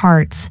of their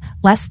hearts,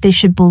 lest they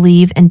should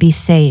believe and be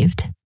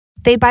saved.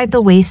 They by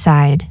the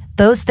wayside,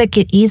 those that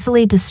get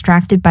easily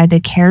distracted by the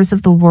cares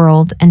of the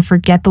world and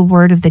forget the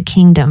word of the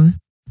kingdom.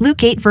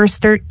 Luke 8 verse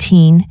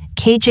 13,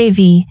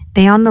 KJV,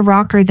 they on the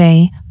rock are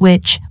they,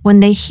 which,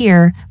 when they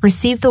hear,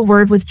 receive the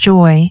word with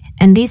joy,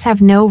 and these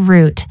have no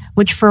root,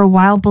 which for a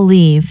while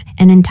believe,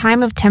 and in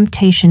time of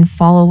temptation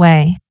fall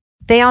away.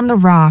 They on the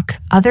rock,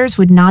 others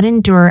would not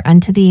endure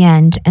unto the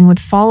end, and would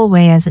fall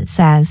away as it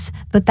says,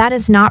 but that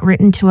is not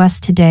written to us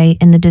today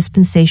in the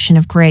dispensation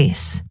of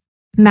grace.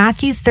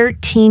 Matthew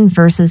 13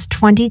 verses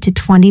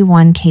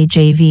 20-21,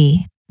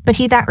 KJV. But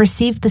he that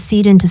received the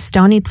seed into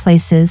stony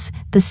places,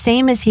 the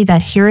same is he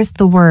that heareth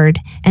the word,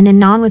 and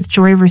anon with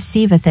joy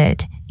receiveth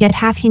it, yet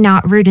hath he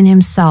not root in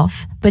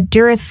himself, but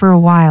dureth for a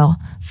while.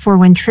 For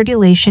when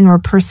tribulation or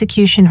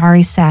persecution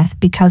ariseth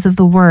because of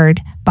the word,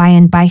 by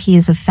and by he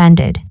is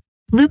offended.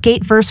 Luke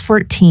 8 verse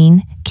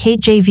 14,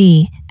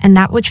 KJV, and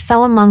that which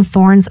fell among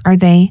thorns are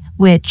they,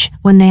 which,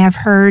 when they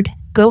have heard,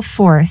 go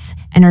forth,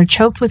 and are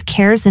choked with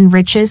cares and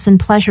riches and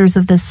pleasures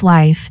of this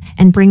life,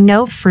 and bring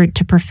no fruit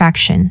to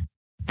perfection.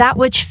 That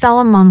which fell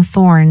among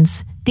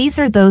thorns, these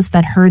are those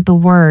that heard the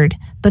word,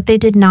 but they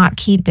did not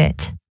keep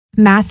it.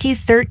 Matthew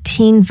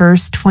 13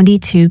 verse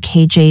 22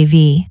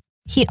 KJV.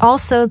 He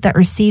also that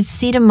received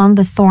seed among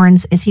the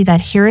thorns is he that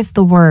heareth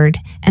the word,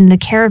 and the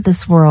care of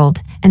this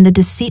world, and the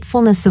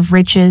deceitfulness of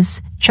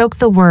riches, choke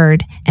the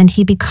word, and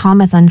he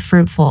becometh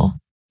unfruitful.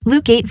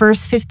 Luke 8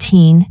 verse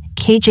 15,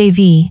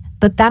 KJV,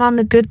 but that on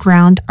the good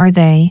ground are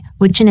they,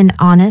 which in an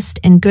honest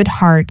and good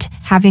heart,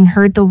 having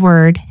heard the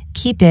word,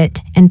 keep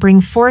it, and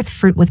bring forth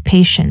fruit with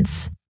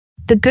patience.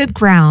 The good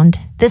ground,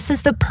 this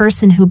is the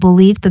person who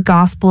believed the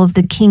gospel of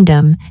the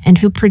kingdom and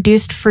who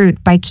produced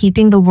fruit by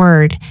keeping the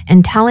word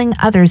and telling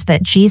others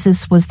that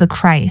Jesus was the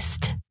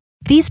Christ.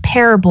 These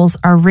parables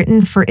are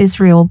written for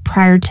Israel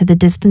prior to the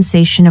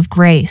dispensation of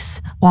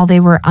grace, while they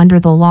were under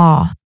the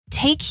law.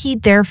 Take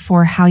heed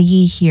therefore how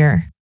ye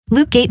hear.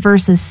 Luke 8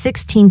 verses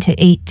 16 to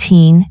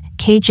 18,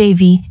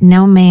 KJV,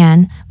 no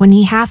man, when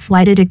he hath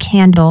lighted a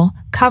candle,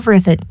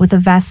 covereth it with a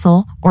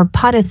vessel, or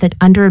putteth it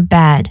under a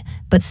bed,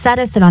 but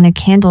setteth it on a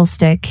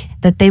candlestick,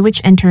 that they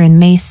which enter in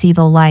may see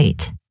the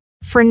light.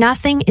 For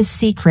nothing is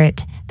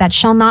secret, that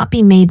shall not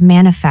be made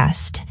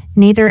manifest,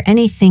 neither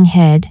anything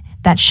hid,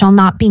 that shall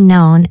not be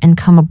known and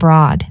come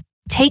abroad.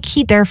 Take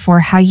heed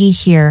therefore how ye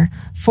hear,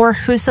 for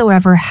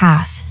whosoever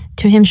hath,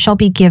 to him shall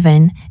be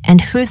given,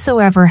 and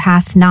whosoever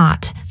hath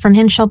not, from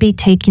him shall be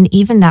taken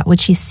even that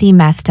which he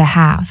seemeth to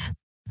have.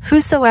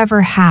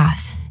 Whosoever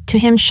hath, to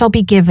him shall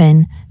be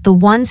given, the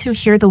ones who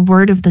hear the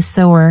word of the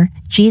sower,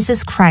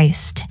 Jesus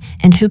Christ,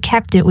 and who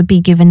kept it would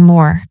be given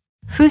more.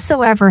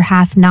 Whosoever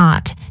hath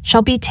not,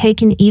 shall be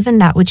taken even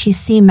that which he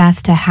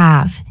seemeth to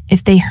have.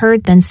 If they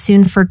heard then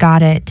soon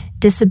forgot it,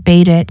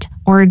 disobeyed it,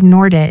 or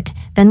ignored it,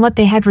 then what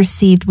they had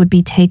received would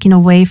be taken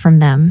away from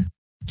them.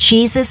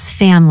 Jesus'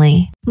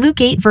 family.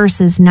 Luke 8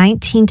 verses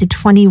 19 to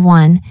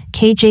 21,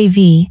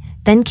 KJV,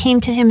 then came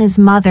to him his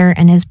mother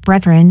and his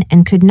brethren,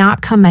 and could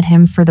not come at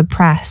him for the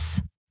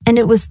press. And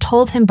it was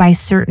told him by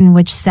certain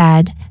which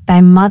said,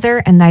 Thy mother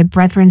and thy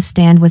brethren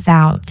stand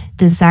without,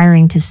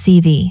 desiring to see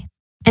thee.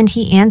 And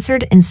he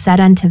answered and said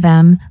unto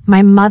them,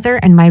 My mother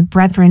and my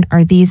brethren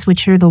are these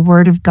which hear the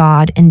word of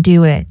God and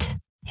do it.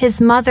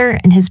 His mother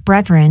and his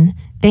brethren,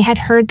 they had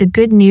heard the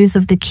good news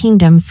of the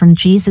kingdom from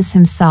Jesus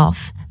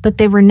himself, but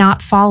they were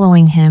not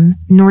following him,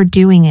 nor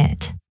doing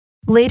it.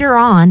 Later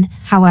on,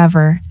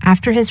 however,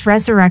 after his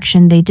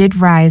resurrection they did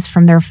rise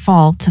from their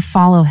fall to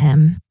follow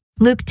him.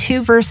 Luke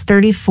 2 verse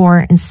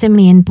 34, And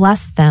Simeon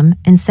blessed them,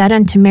 and said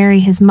unto Mary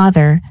his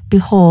mother,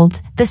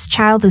 Behold, this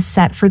child is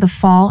set for the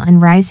fall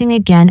and rising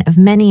again of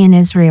many in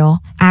Israel.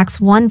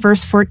 Acts 1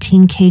 verse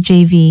 14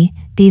 KJV.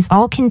 These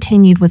all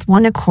continued with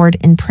one accord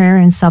in prayer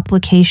and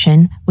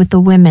supplication, with the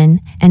women,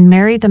 and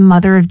Mary the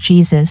mother of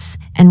Jesus,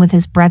 and with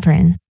his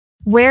brethren.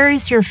 Where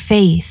is your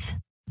faith?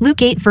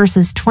 Luke 8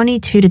 verses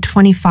 22 to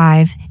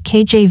 25,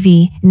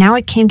 KJV. Now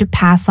it came to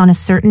pass on a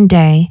certain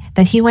day,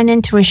 that he went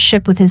into a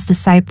ship with his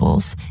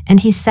disciples, and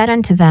he said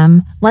unto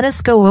them, Let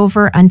us go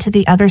over unto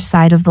the other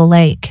side of the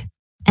lake.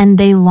 And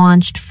they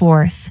launched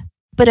forth.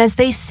 But as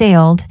they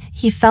sailed,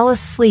 he fell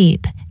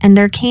asleep, and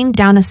there came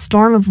down a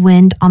storm of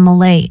wind on the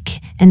lake,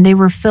 and they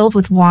were filled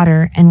with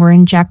water, and were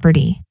in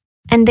jeopardy.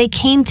 And they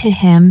came to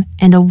him,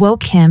 and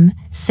awoke him,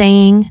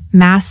 saying,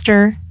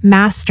 Master,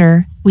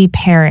 Master, we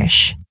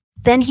perish.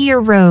 Then he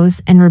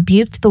arose and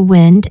rebuked the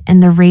wind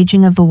and the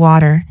raging of the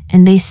water,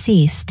 and they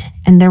ceased,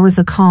 and there was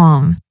a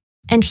calm.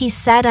 And he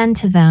said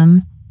unto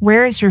them,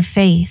 Where is your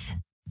faith?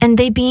 And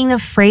they being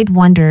afraid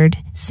wondered,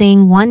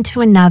 saying one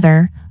to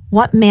another,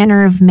 What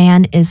manner of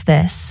man is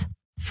this?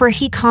 For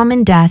he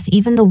commandeth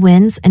even the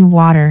winds and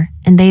water,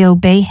 and they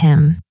obey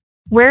him.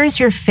 Where is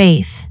your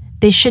faith?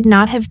 They should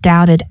not have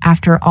doubted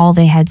after all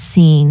they had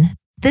seen.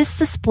 This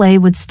display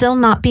would still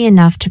not be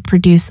enough to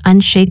produce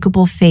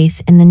unshakable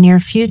faith in the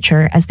near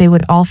future, as they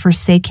would all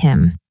forsake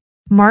him.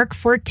 Mark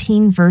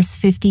 14 verse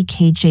 50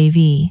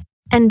 KJV.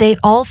 And they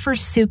all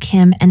forsook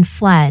him and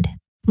fled.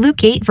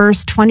 Luke 8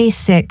 verse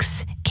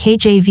 26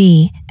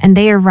 KJV. And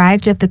they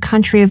arrived at the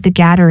country of the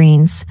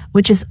Gadarenes,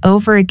 which is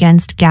over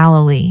against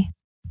Galilee.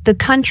 The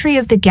country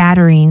of the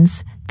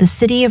Gadarenes, the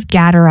city of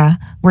Gadara,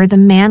 where the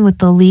man with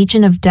the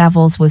legion of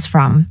devils was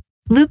from.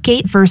 Luke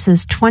 8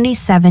 verses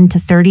 27 to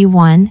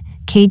 31,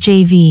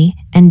 KJV,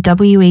 and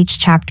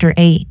No.18-Chapter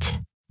 8.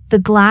 The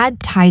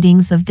glad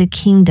tidings of the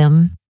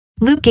kingdom.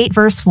 Luke 8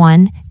 verse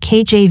 1,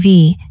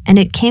 KJV, And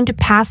it came to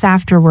pass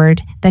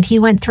afterward, that he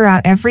went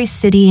throughout every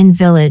city and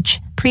village,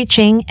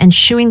 preaching and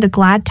shewing the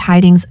glad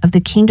tidings of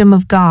the kingdom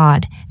of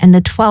God, and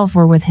the 12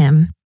 were with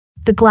him.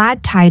 The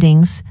glad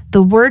tidings,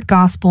 the word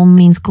gospel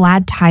means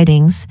glad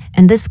tidings,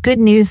 and this good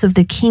news of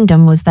the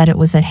kingdom was that it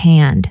was at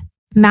hand.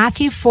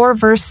 Matthew 4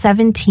 verse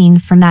 17.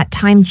 From that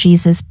time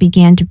Jesus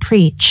began to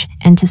preach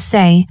and to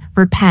say,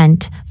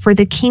 Repent, for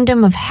the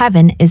kingdom of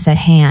heaven is at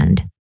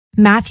hand.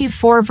 Matthew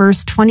 4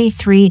 verse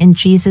 23. And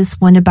Jesus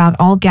went about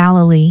all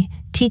Galilee,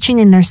 teaching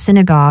in their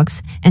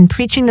synagogues, and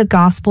preaching the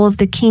gospel of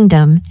the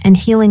kingdom, and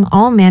healing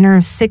all manner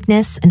of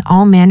sickness and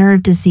all manner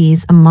of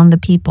disease among the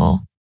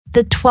people.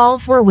 The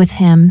 12 were with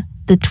him,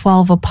 the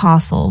 12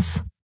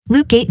 apostles.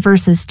 Luke 8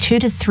 verses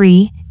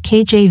 2-3,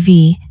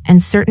 KJV.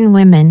 And certain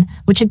women,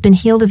 which had been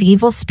healed of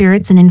evil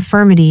spirits and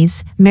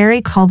infirmities, Mary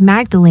called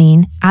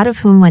Magdalene, out of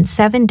whom went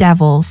 7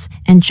 devils,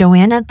 and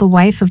Joanna the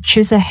wife of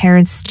Chuza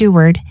Herod's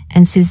steward,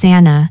 and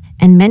Susanna,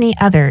 and many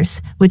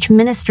others, which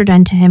ministered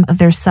unto him of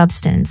their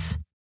substance.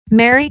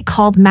 Mary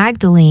called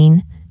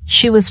Magdalene,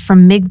 she was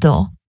from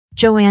Migdal.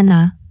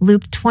 Joanna,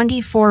 Luke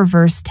 24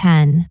 verse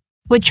 10,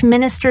 which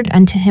ministered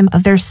unto him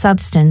of their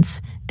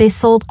substance. They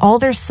sold all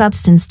their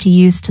substance to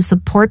use to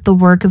support the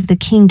work of the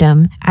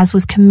kingdom, as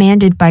was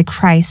commanded by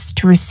Christ,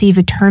 to receive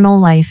eternal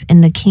life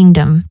in the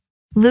kingdom.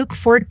 Luke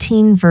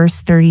 14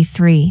 verse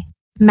 33.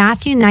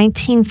 Matthew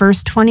 19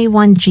 verse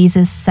 21.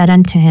 Jesus said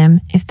unto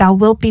him, If thou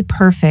wilt be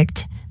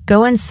perfect,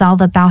 go and sell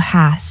that thou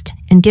hast,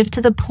 and give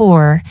to the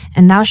poor,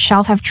 and thou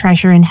shalt have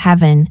treasure in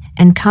heaven,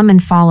 and come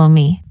and follow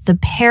me. The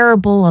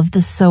parable of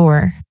the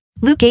sower.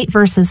 Luke 8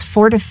 verses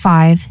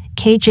 4-5,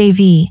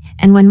 KJV.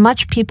 And when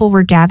much people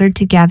were gathered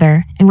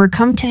together, and were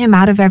come to him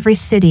out of every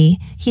city,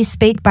 he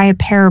spake by a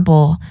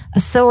parable. A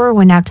sower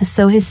went out to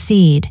sow his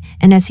seed,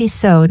 and as he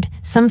sowed,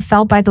 some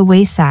fell by the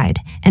wayside,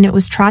 and it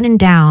was trodden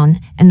down,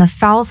 and the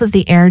fowls of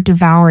the air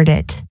devoured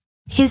it.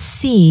 His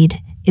seed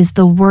is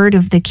the word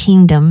of the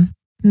kingdom.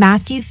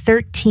 Matthew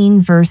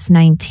 13 verse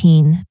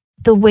 19.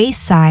 The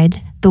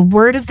wayside, the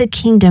word of the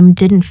kingdom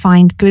didn't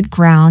find good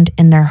ground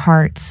in their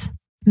hearts.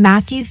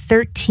 Matthew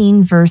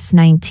 13 verse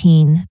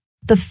 19.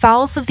 The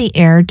fowls of the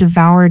air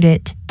devoured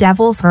it.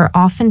 Devils are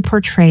often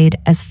portrayed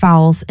as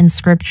fowls in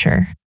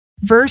Scripture.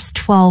 Verse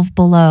 12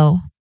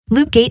 below.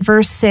 Luke 8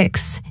 verse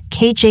 6,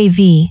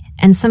 KJV.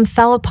 And some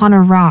fell upon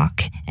a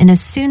rock, and as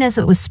soon as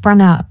it was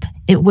sprung up,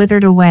 it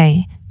withered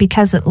away,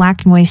 because it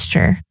lacked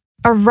moisture.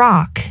 A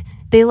rock.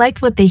 They like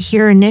what they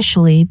hear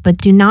initially, but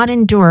do not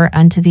endure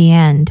unto the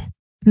end.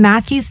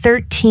 Matthew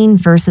 13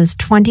 verses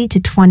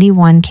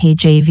 20-21,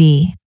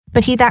 KJV.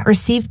 But he that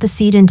received the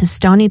seed into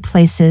stony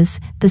places,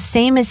 the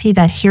same is he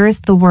that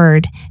heareth the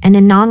word, and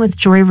anon with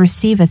joy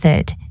receiveth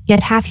it,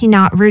 yet hath he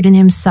not root in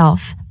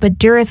himself, but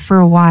dureth for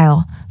a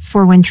while.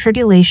 For when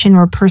tribulation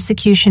or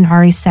persecution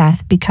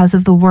ariseth because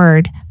of the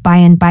word, by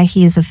and by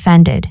he is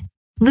offended.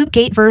 Luke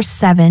 8 verse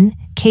 7,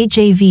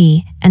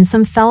 KJV. And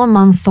some fell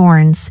among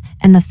thorns,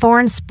 and the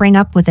thorns sprang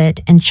up with it,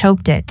 and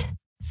choked it.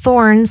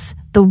 Thorns,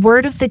 the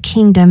word of the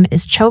kingdom,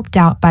 is choked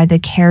out by the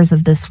cares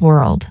of this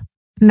world.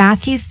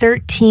 Matthew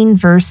 13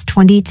 verse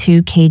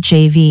 22,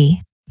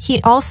 KJV.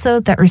 He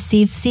also that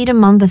received seed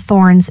among the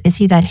thorns is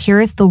he that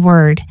heareth the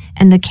word,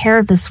 and the care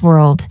of this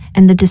world,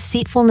 and the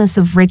deceitfulness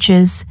of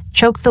riches,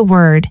 choke the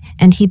word,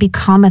 and he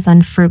becometh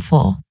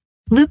unfruitful.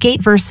 Luke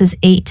 8 verses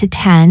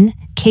 8-10,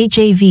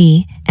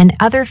 KJV. And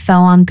other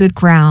fell on good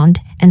ground,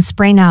 and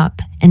sprang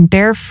up, and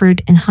bare fruit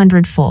an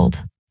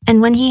hundredfold.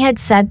 And when he had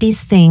said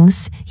these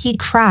things, he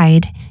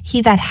cried,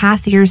 He that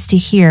hath ears to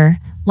hear,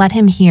 let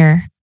him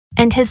hear.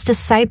 And his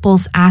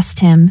disciples asked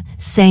him,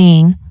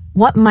 saying,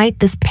 What might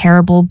this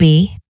parable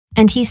be?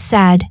 And he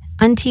said,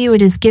 Unto you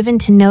it is given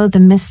to know the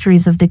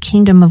mysteries of the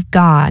kingdom of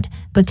God,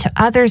 but to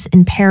others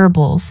in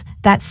parables,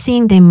 that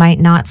seeing they might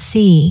not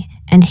see,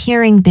 and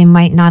hearing they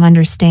might not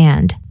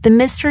understand. The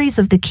mysteries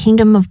of the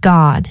kingdom of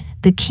God.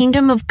 The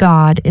kingdom of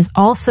God is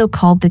also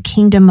called the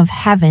kingdom of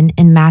heaven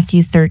in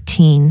Matthew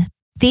 13.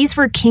 These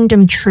were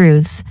kingdom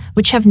truths,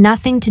 which have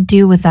nothing to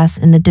do with us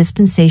in the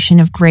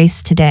dispensation of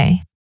grace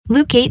today.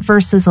 Luke 8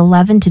 verses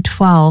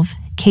 11-12,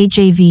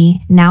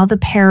 KJV. Now the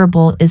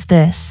parable is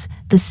this: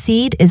 the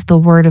seed is the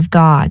word of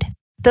God.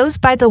 Those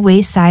by the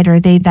wayside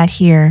are they that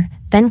hear.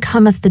 Then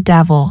cometh the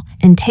devil,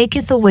 and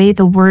taketh away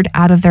the word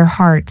out of their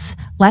hearts,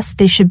 lest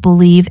they should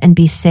believe and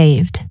be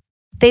saved.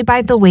 They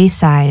by the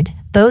wayside,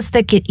 those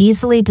that get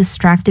easily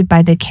distracted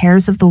by the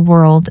cares of the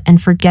world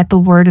and forget the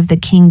word of the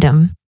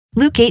kingdom.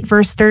 Luke 8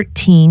 verse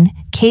 13,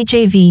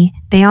 KJV.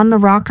 They on the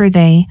rock are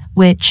they,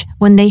 which,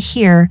 when they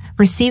hear,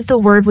 receive the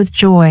word with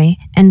joy,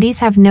 and these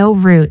have no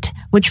root,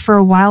 which for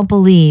a while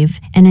believe,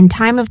 and in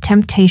time of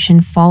temptation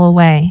fall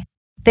away.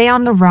 They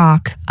on the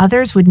rock,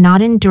 others would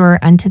not endure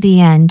unto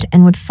the end,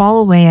 and would fall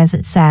away, as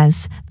it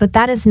says, but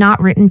that is not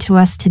written to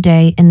us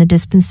today in the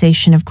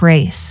dispensation of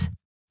grace.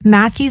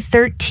 Matthew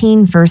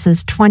 13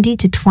 verses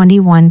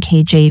 20-21,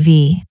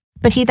 KJV.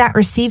 But he that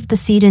received the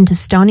seed into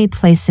stony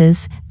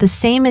places, the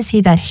same is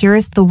he that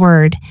heareth the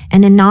word,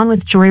 and anon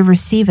with joy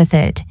receiveth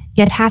it,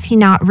 yet hath he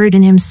not root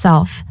in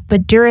himself,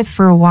 but dureth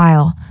for a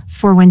while.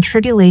 For when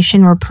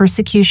tribulation or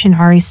persecution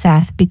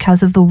ariseth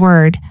because of the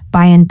word,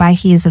 by and by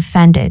he is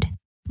offended.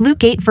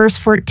 Luke 8 verse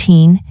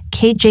 14,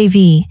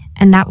 KJV.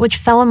 And that which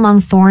fell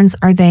among thorns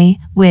are they,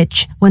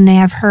 which, when they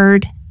have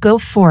heard, go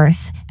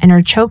forth, and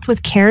are choked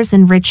with cares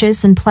and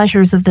riches and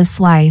pleasures of this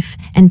life,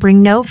 and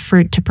bring no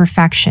fruit to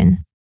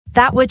perfection.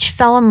 That which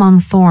fell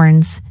among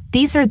thorns,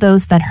 these are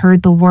those that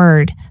heard the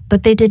word,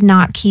 but they did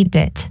not keep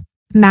it.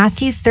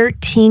 Matthew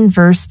 13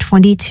 verse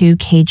 22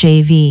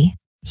 KJV.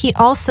 He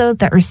also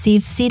that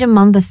received seed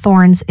among the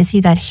thorns is he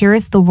that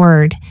heareth the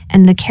word,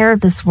 and the care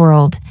of this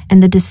world,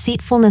 and the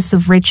deceitfulness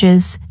of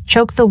riches,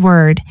 choke the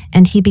word,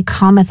 and he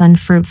becometh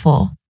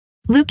unfruitful.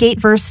 Luke 8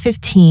 verse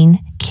 15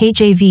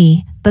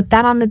 KJV. But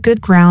that on the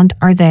good ground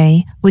are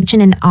they, which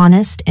in an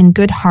honest and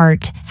good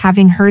heart,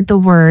 having heard the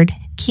word,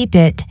 keep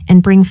it,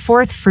 and bring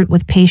forth fruit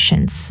with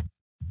patience.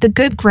 The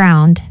good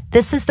ground,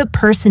 this is the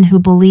person who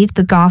believed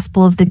the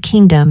gospel of the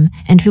kingdom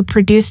and who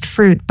produced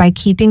fruit by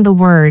keeping the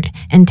word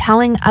and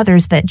telling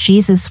others that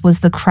Jesus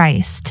was the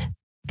Christ.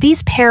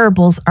 These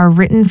parables are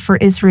written for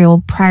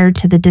Israel prior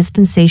to the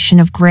dispensation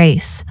of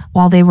grace,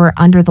 while they were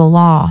under the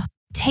law.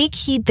 Take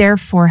heed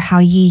therefore how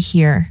ye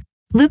hear.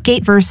 Luke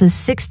 8 verses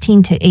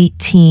 16 to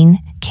 18,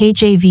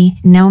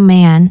 KJV. No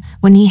man,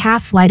 when he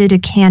hath lighted a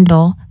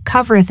candle,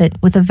 covereth it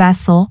with a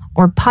vessel,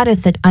 or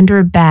putteth it under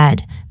a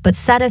bed, but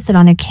setteth it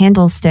on a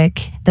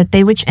candlestick, that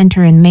they which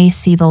enter in may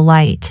see the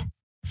light.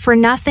 For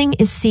nothing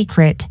is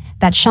secret,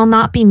 that shall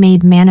not be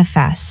made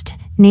manifest,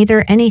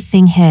 neither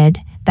anything hid,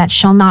 that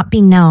shall not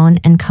be known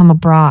and come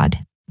abroad.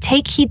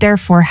 Take heed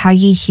therefore how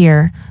ye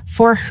hear,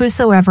 for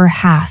whosoever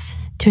hath,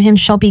 to him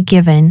shall be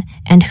given,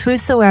 and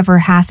whosoever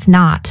hath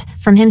not,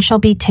 from him shall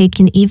be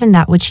taken even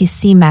that which he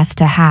seemeth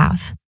to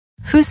have.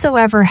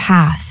 Whosoever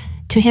hath,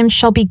 to him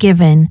shall be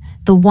given,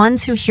 the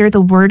ones who hear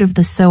the word of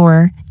the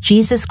sower,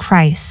 Jesus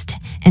Christ,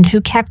 and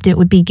who kept it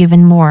would be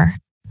given more.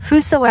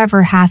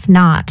 Whosoever hath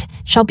not,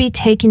 shall be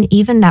taken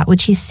even that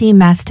which he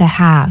seemeth to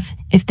have.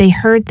 If they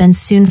heard then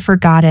soon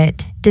forgot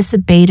it,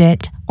 disobeyed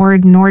it, or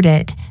ignored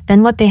it,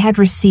 then what they had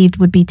received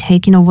would be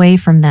taken away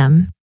from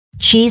them.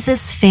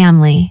 Jesus'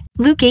 family.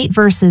 Luke 8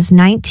 verses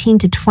 19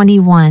 to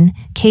 21,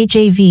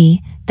 KJV.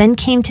 Then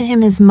came to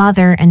him his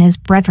mother and his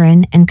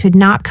brethren, and could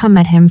not come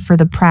at him for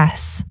the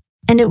press.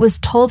 And it was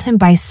told him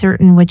by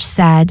certain which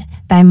said,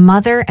 Thy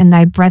mother and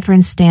thy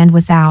brethren stand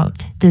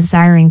without,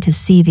 desiring to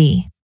see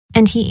thee.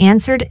 And he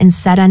answered and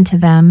said unto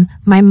them,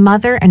 My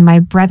mother and my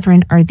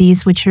brethren are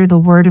these which hear the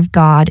word of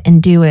God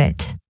and do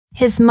it.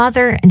 His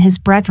mother and his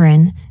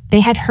brethren,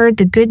 they had heard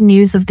the good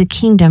news of the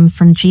kingdom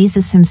from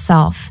Jesus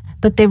himself,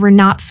 but they were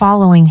not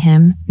following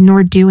him,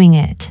 nor doing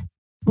it.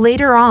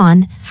 Later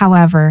on,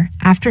 however,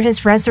 after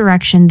his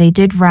resurrection they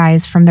did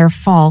rise from their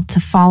fall to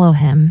follow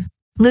him.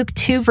 Luke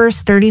 2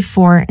 verse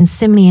 34. And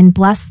Simeon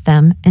blessed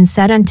them, and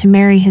said unto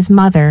Mary his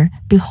mother,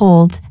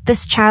 Behold,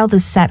 this child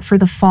is set for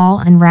the fall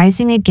and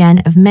rising again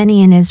of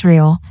many in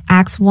Israel.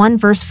 Acts 1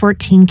 verse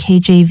 14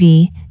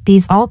 KJV.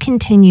 These all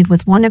continued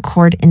with one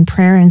accord in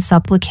prayer and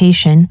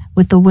supplication,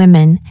 with the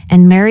women,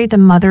 and Mary the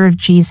mother of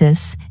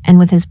Jesus, and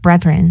with his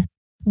brethren.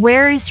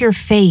 Where is your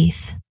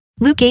faith?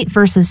 Luke 8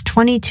 verses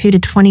 22 to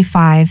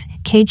 25,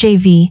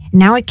 KJV.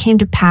 Now it came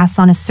to pass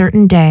on a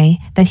certain day,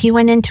 that he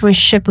went into a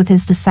ship with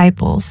his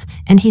disciples,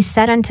 and he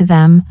said unto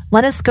them,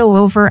 Let us go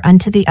over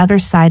unto the other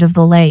side of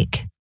the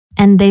lake.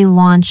 And they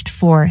launched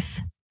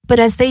forth. But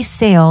as they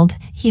sailed,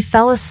 he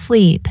fell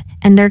asleep,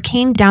 and there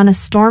came down a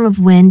storm of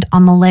wind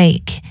on the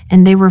lake,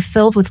 and they were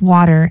filled with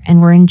water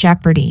and were in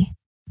jeopardy.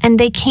 And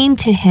they came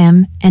to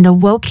him, and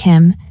awoke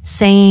him,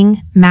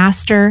 saying,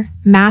 Master,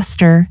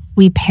 Master,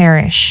 we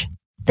perish.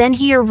 Then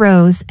he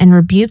arose and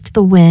rebuked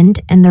the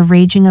wind and the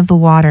raging of the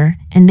water,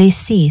 and they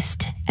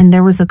ceased, and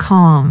there was a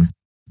calm.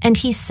 And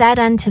he said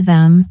unto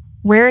them,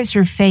 Where is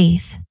your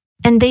faith?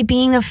 And they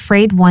being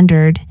afraid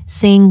wondered,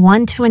 saying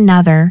one to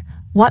another,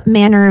 What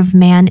manner of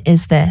man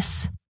is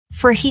this?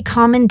 For he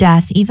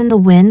commandeth even the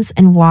winds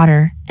and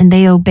water, and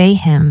they obey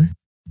him.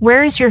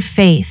 Where is your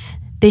faith?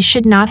 They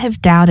should not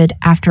have doubted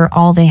after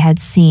all they had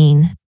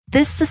seen.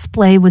 This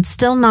display would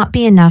still not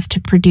be enough to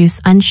produce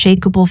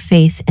unshakable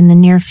faith in the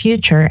near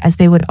future, as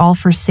they would all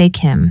forsake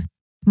him.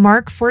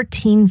 Mark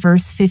 14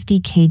 verse 50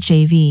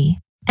 KJV.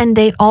 And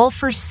they all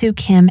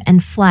forsook him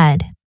and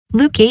fled.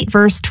 Luke 8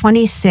 verse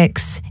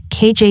 26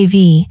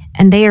 KJV.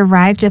 And they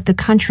arrived at the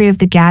country of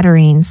the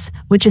Gadarenes,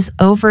 which is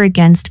over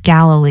against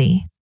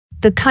Galilee.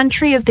 The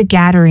country of the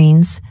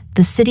Gadarenes,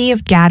 the city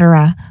of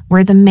Gadara,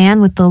 where the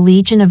man with the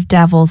legion of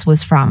devils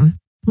was from.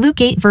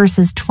 Luke 8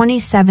 verses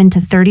 27 to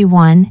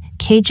 31,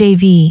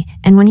 KJV.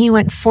 And when he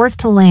went forth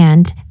to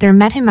land, there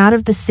met him out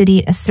of the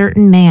city a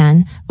certain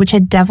man, which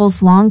had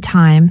devils long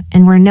time,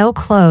 and wore no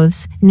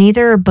clothes,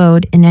 neither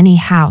abode in any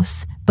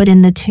house, but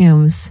in the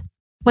tombs.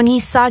 When he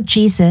saw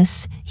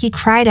Jesus, he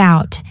cried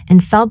out,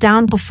 and fell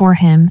down before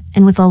him,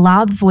 and with a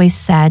loud voice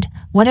said,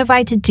 What have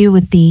I to do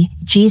with thee,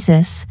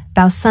 Jesus,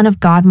 thou Son of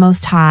God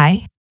Most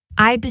High?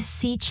 I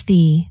beseech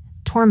thee,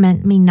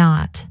 torment me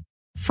not.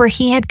 For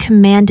he had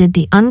commanded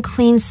the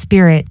unclean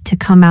spirit to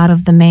come out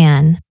of the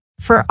man.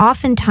 For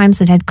oftentimes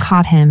it had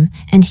caught him,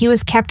 and he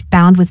was kept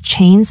bound with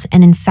chains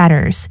and in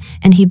fetters,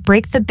 and he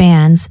brake the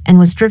bands, and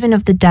was driven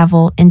of the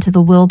devil into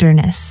the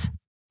wilderness.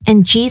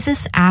 And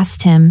Jesus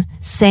asked him,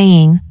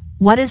 saying,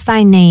 What is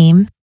thy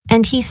name?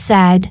 And he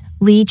said,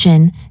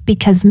 Legion,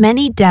 because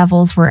many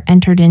devils were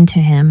entered into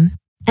him.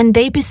 And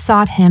they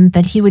besought him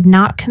that he would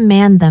not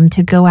command them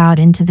to go out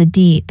into the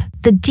deep.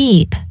 The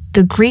deep,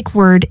 the Greek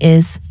word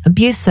is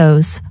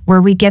abusos,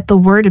 where we get the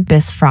word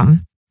abyss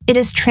from. It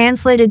is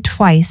translated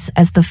twice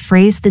as the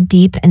phrase the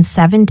deep and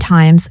 7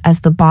 times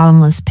as the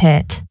bottomless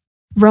pit.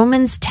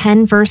 Romans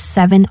 10 verse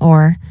 7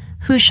 or,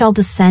 who shall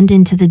descend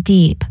into the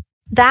deep?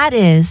 That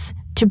is,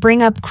 to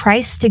bring up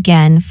Christ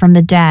again from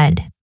the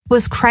dead.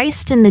 Was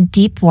Christ in the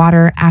deep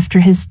water after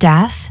his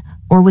death,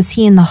 or was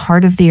he in the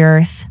heart of the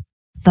earth?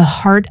 The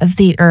heart of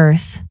the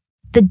earth.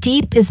 The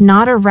deep is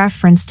not a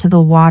reference to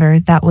the water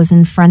that was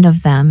in front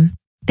of them.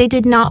 They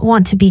did not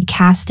want to be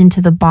cast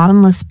into the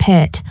bottomless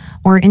pit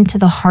or into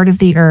the heart of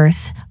the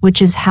earth,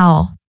 which is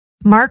hell.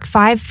 Mark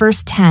 5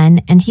 verse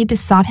 10 And he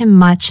besought him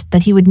much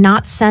that he would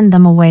not send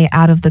them away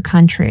out of the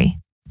country.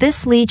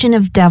 This legion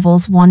of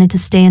devils wanted to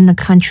stay in the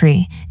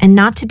country and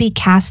not to be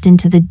cast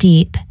into the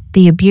deep,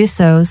 the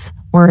abusos,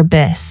 or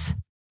abyss.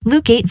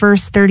 Luke 8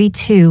 verse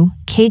 32,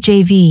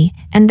 KJV,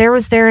 And there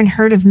was there an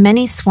herd of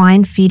many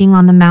swine feeding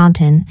on the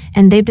mountain,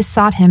 and they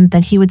besought him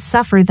that he would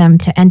suffer them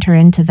to enter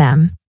into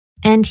them.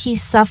 And he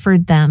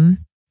suffered them.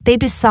 They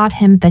besought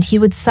him that he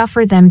would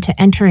suffer them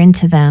to enter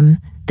into them.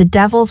 The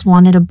devils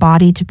wanted a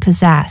body to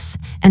possess,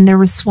 and there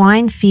was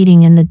swine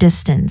feeding in the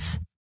distance.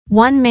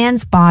 One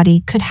man's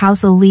body could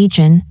house a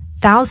legion,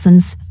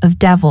 thousands of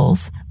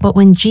devils, but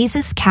when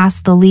Jesus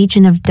cast the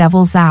legion of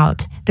devils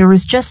out, there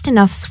was just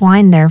enough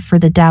swine there for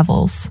the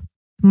devils.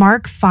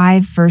 Mark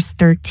 5 verse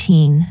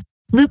 13.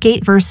 Luke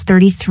 8 verse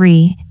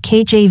 33,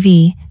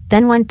 KJV,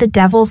 Then went the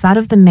devils out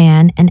of the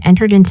man and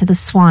entered into the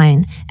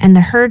swine, and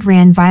the herd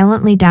ran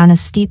violently down a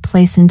steep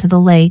place into the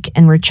lake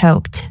and were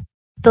choked.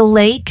 The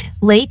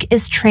lake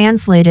is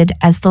translated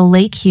as the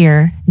lake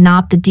here,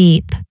 not the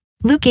deep.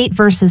 Luke 8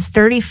 verses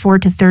 34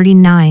 to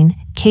 39,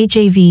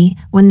 KJV,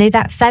 When they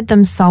that fed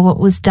them saw what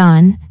was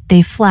done,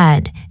 they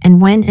fled, and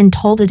went and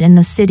told it in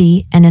the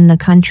city and in the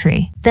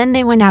country. Then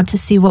they went out to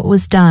see what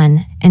was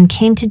done, and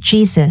came to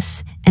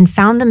Jesus, and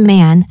found the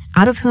man,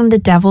 out of whom the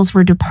devils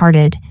were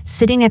departed,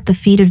 sitting at the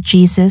feet of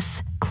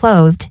Jesus,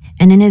 clothed,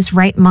 and in his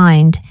right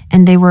mind,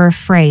 and they were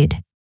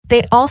afraid.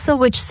 They also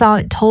which saw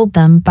it told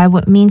them by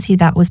what means he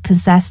that was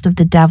possessed of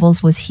the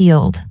devils was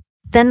healed.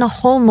 Then the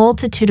whole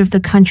multitude of the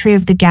country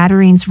of the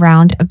Gadarenes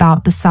round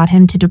about besought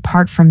him to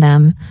depart from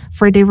them,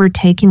 for they were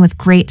taken with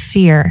great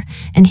fear,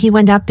 and he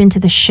went up into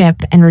the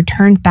ship and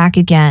returned back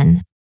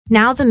again.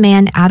 Now the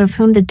man out of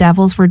whom the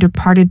devils were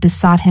departed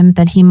besought him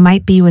that he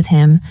might be with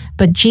him,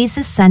 but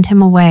Jesus sent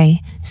him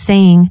away,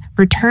 saying,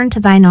 Return to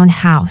thine own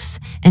house,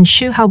 and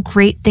shew how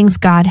great things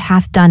God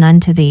hath done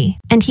unto thee.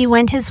 And he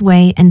went his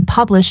way and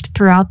published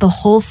throughout the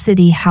whole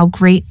city how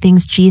great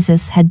things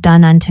Jesus had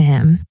done unto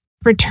him.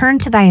 Return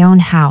to thy own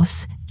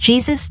house.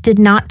 Jesus did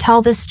not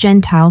tell this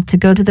Gentile to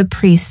go to the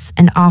priests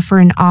and offer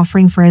an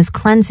offering for his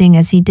cleansing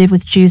as he did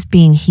with Jews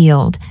being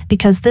healed,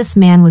 because this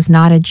man was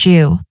not a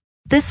Jew.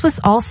 This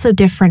was also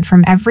different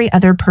from every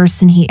other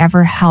person he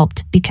ever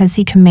helped, because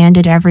he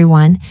commanded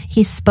everyone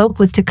he spoke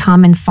with to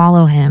come and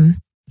follow him.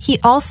 He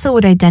also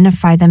would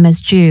identify them as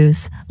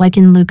Jews, like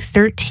in Luke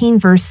 13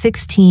 verse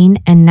 16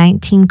 and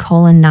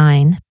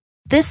 19:9.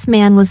 This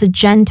man was a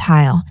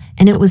Gentile,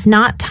 and it was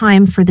not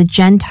time for the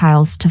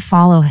Gentiles to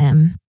follow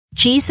him.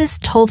 Jesus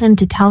told him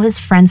to tell his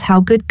friends how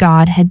good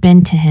God had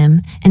been to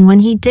him, and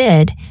when he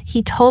did,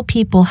 he told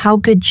people how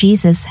good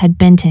Jesus had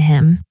been to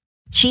him.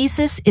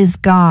 Jesus is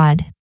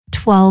God.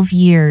 12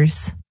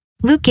 years.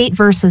 Luke 8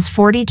 verses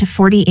 40 to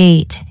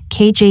 48,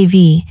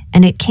 KJV,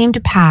 And it came to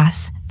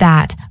pass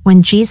that,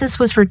 when Jesus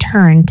was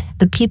returned,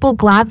 the people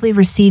gladly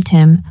received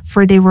him,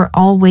 for they were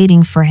all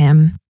waiting for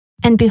him.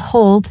 And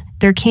behold,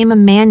 there came a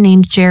man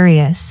named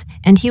Jairus,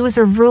 and he was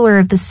a ruler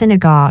of the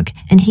synagogue,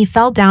 and he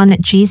fell down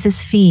at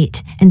Jesus'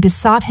 feet, and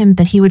besought him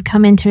that he would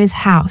come into his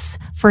house,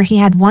 for he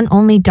had one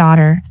only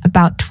daughter,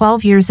 about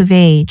 12 years of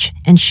age,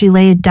 and she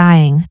lay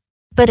a-dying.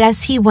 But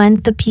as he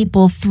went, the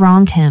people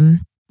thronged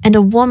him. And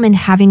a woman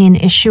having an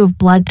issue of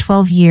blood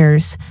 12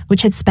 years,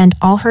 which had spent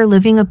all her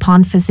living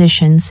upon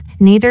physicians,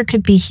 neither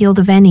could be healed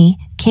of any,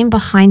 came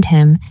behind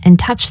him, and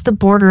touched the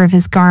border of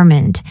his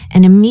garment,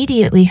 and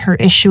immediately her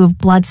issue of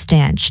blood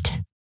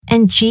stanched.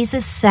 And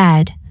Jesus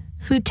said,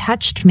 Who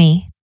touched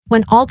me?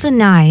 When all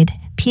denied,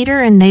 Peter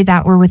and they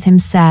that were with him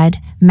said,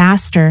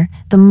 Master,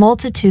 the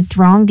multitude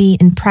throng thee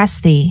and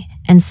press thee,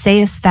 and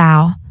sayest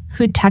thou,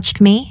 Who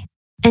touched me?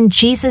 And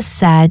Jesus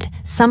said,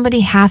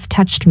 Somebody hath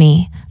touched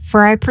me,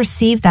 for I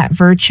perceive that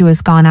virtue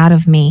is gone out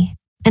of me.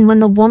 And when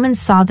the woman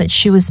saw that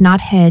she was not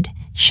hid,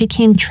 she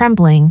came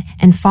trembling,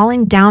 and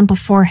falling down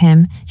before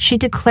him, she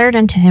declared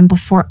unto him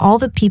before all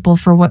the people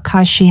for what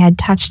cause she had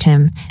touched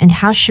him, and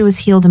how she was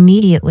healed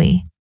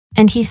immediately.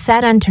 And he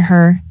said unto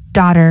her,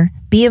 Daughter,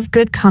 be of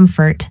good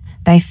comfort,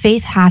 thy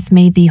faith hath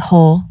made thee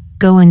whole,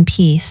 go in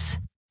peace.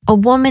 A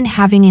woman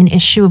having an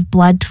issue of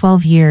blood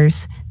 12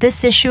 years,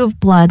 this issue of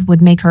blood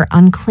would make her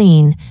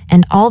unclean,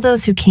 and all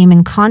those who came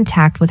in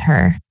contact with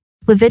her.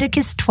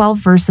 Leviticus 12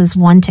 verses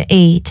 1 to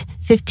 8,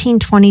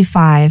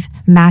 15:25,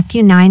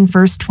 Matthew 9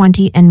 verse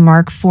 20 and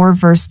Mark 4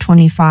 verse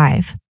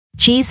 25.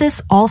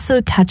 Jesus also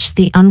touched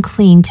the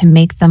unclean to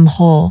make them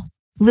whole.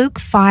 Luke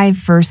 5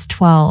 verse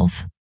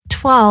 12.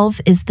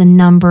 12 is the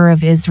number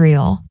of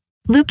Israel.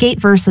 Luke 8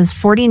 verses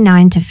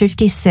 49 to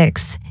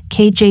 56,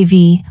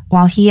 KJV,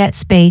 while he yet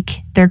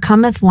spake, there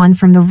cometh one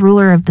from the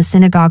ruler of the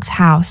synagogue's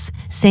house,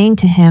 saying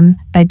to him,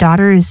 Thy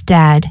daughter is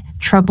dead,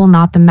 trouble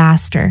not the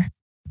master.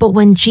 But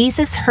when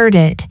Jesus heard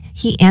it,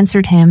 he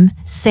answered him,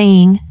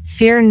 saying,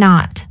 Fear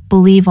not,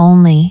 believe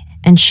only,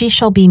 and she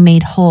shall be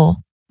made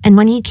whole. And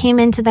when he came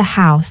into the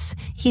house,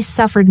 he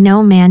suffered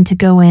no man to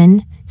go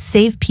in,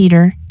 save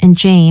Peter, and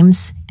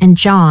James, and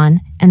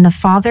John, and the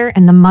father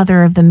and the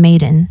mother of the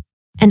maiden.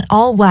 And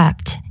all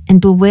wept,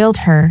 and bewailed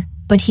her,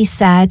 but he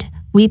said,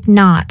 Weep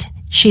not,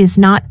 she is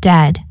not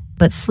dead,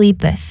 but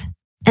sleepeth.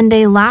 And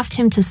they laughed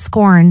him to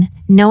scorn,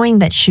 knowing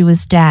that she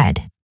was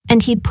dead.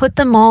 And he put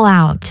them all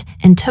out,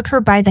 and took her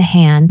by the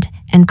hand,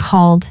 and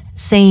called,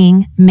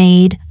 saying,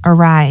 Maid,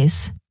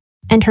 arise.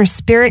 And her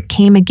spirit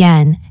came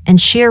again,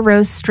 and she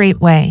arose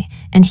straightway,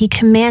 and he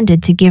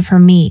commanded to give her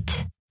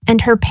meat.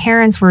 And her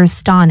parents were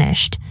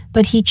astonished,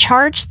 but he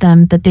charged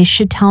them that they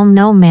should tell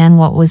no man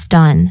what was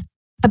done.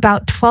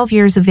 About 12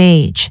 years of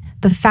age,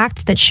 the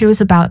fact that she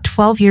was about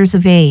 12 years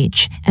of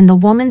age, and the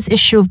woman's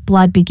issue of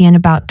blood began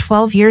about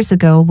 12 years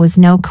ago was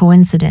no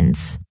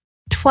coincidence.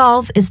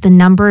 12 is the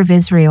number of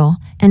Israel,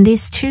 and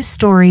these two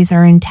stories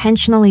are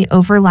intentionally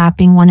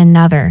overlapping one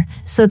another,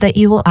 so that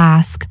you will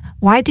ask,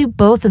 why do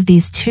both of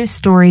these two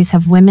stories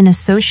have women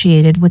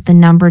associated with the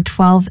number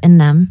 12 in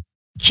them?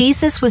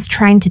 Jesus was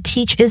trying to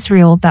teach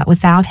Israel that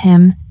without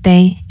him,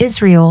 they,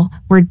 Israel,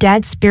 were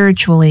dead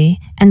spiritually,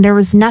 and there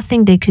was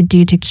nothing they could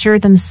do to cure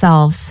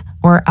themselves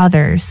or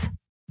others.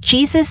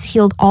 Jesus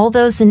healed all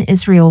those in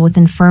Israel with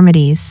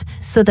infirmities,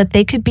 so that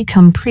they could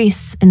become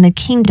priests in the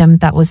kingdom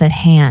that was at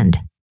hand.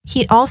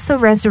 He also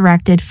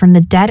resurrected from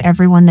the dead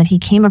everyone that he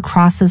came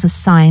across as a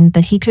sign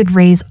that he could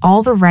raise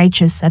all the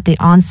righteous at the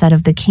onset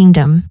of the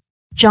kingdom.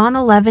 John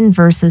 11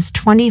 verses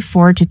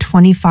 24 to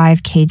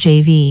 25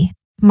 KJV.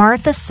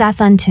 Martha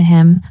saith unto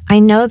him, I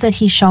know that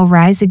he shall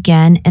rise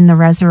again in the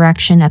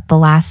resurrection at the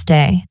last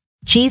day.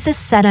 Jesus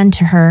said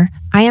unto her,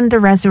 I am the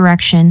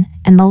resurrection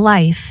and the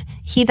life.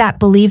 He that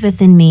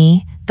believeth in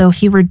me, though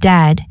he were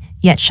dead,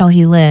 yet shall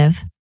he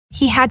live.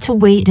 He had to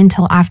wait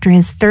until after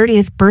his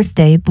 30th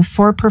birthday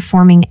before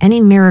performing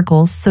any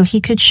miracles so he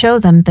could show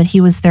them that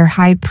he was their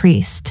high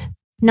priest.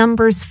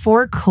 Numbers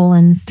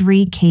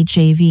 4:3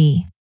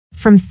 KJV.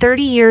 From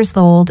 30 years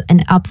old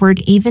and upward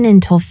even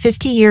until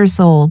 50 years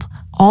old,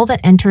 all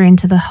that enter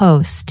into the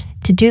host,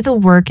 to do the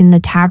work in the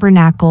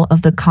tabernacle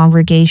of the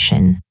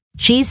congregation.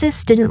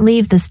 Jesus didn't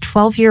leave this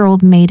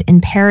 12-year-old maid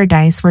in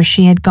paradise where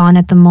she had gone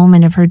at the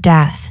moment of her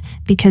death,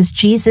 because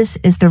Jesus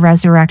is the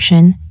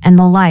resurrection and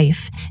the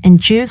life, and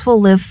Jews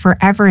will live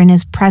forever in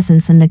his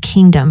presence in the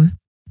kingdom.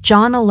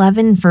 John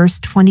 11 verse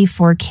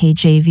 24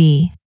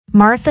 KJV.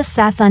 Martha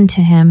saith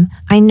unto him,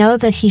 I know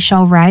that he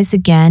shall rise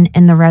again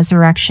in the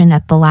resurrection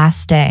at the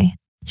last day.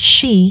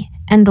 She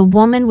and the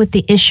woman with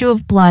the issue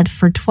of blood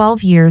for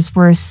 12 years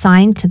were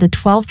assigned to the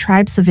 12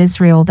 tribes of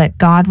Israel that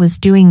God was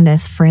doing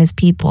this for his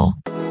people.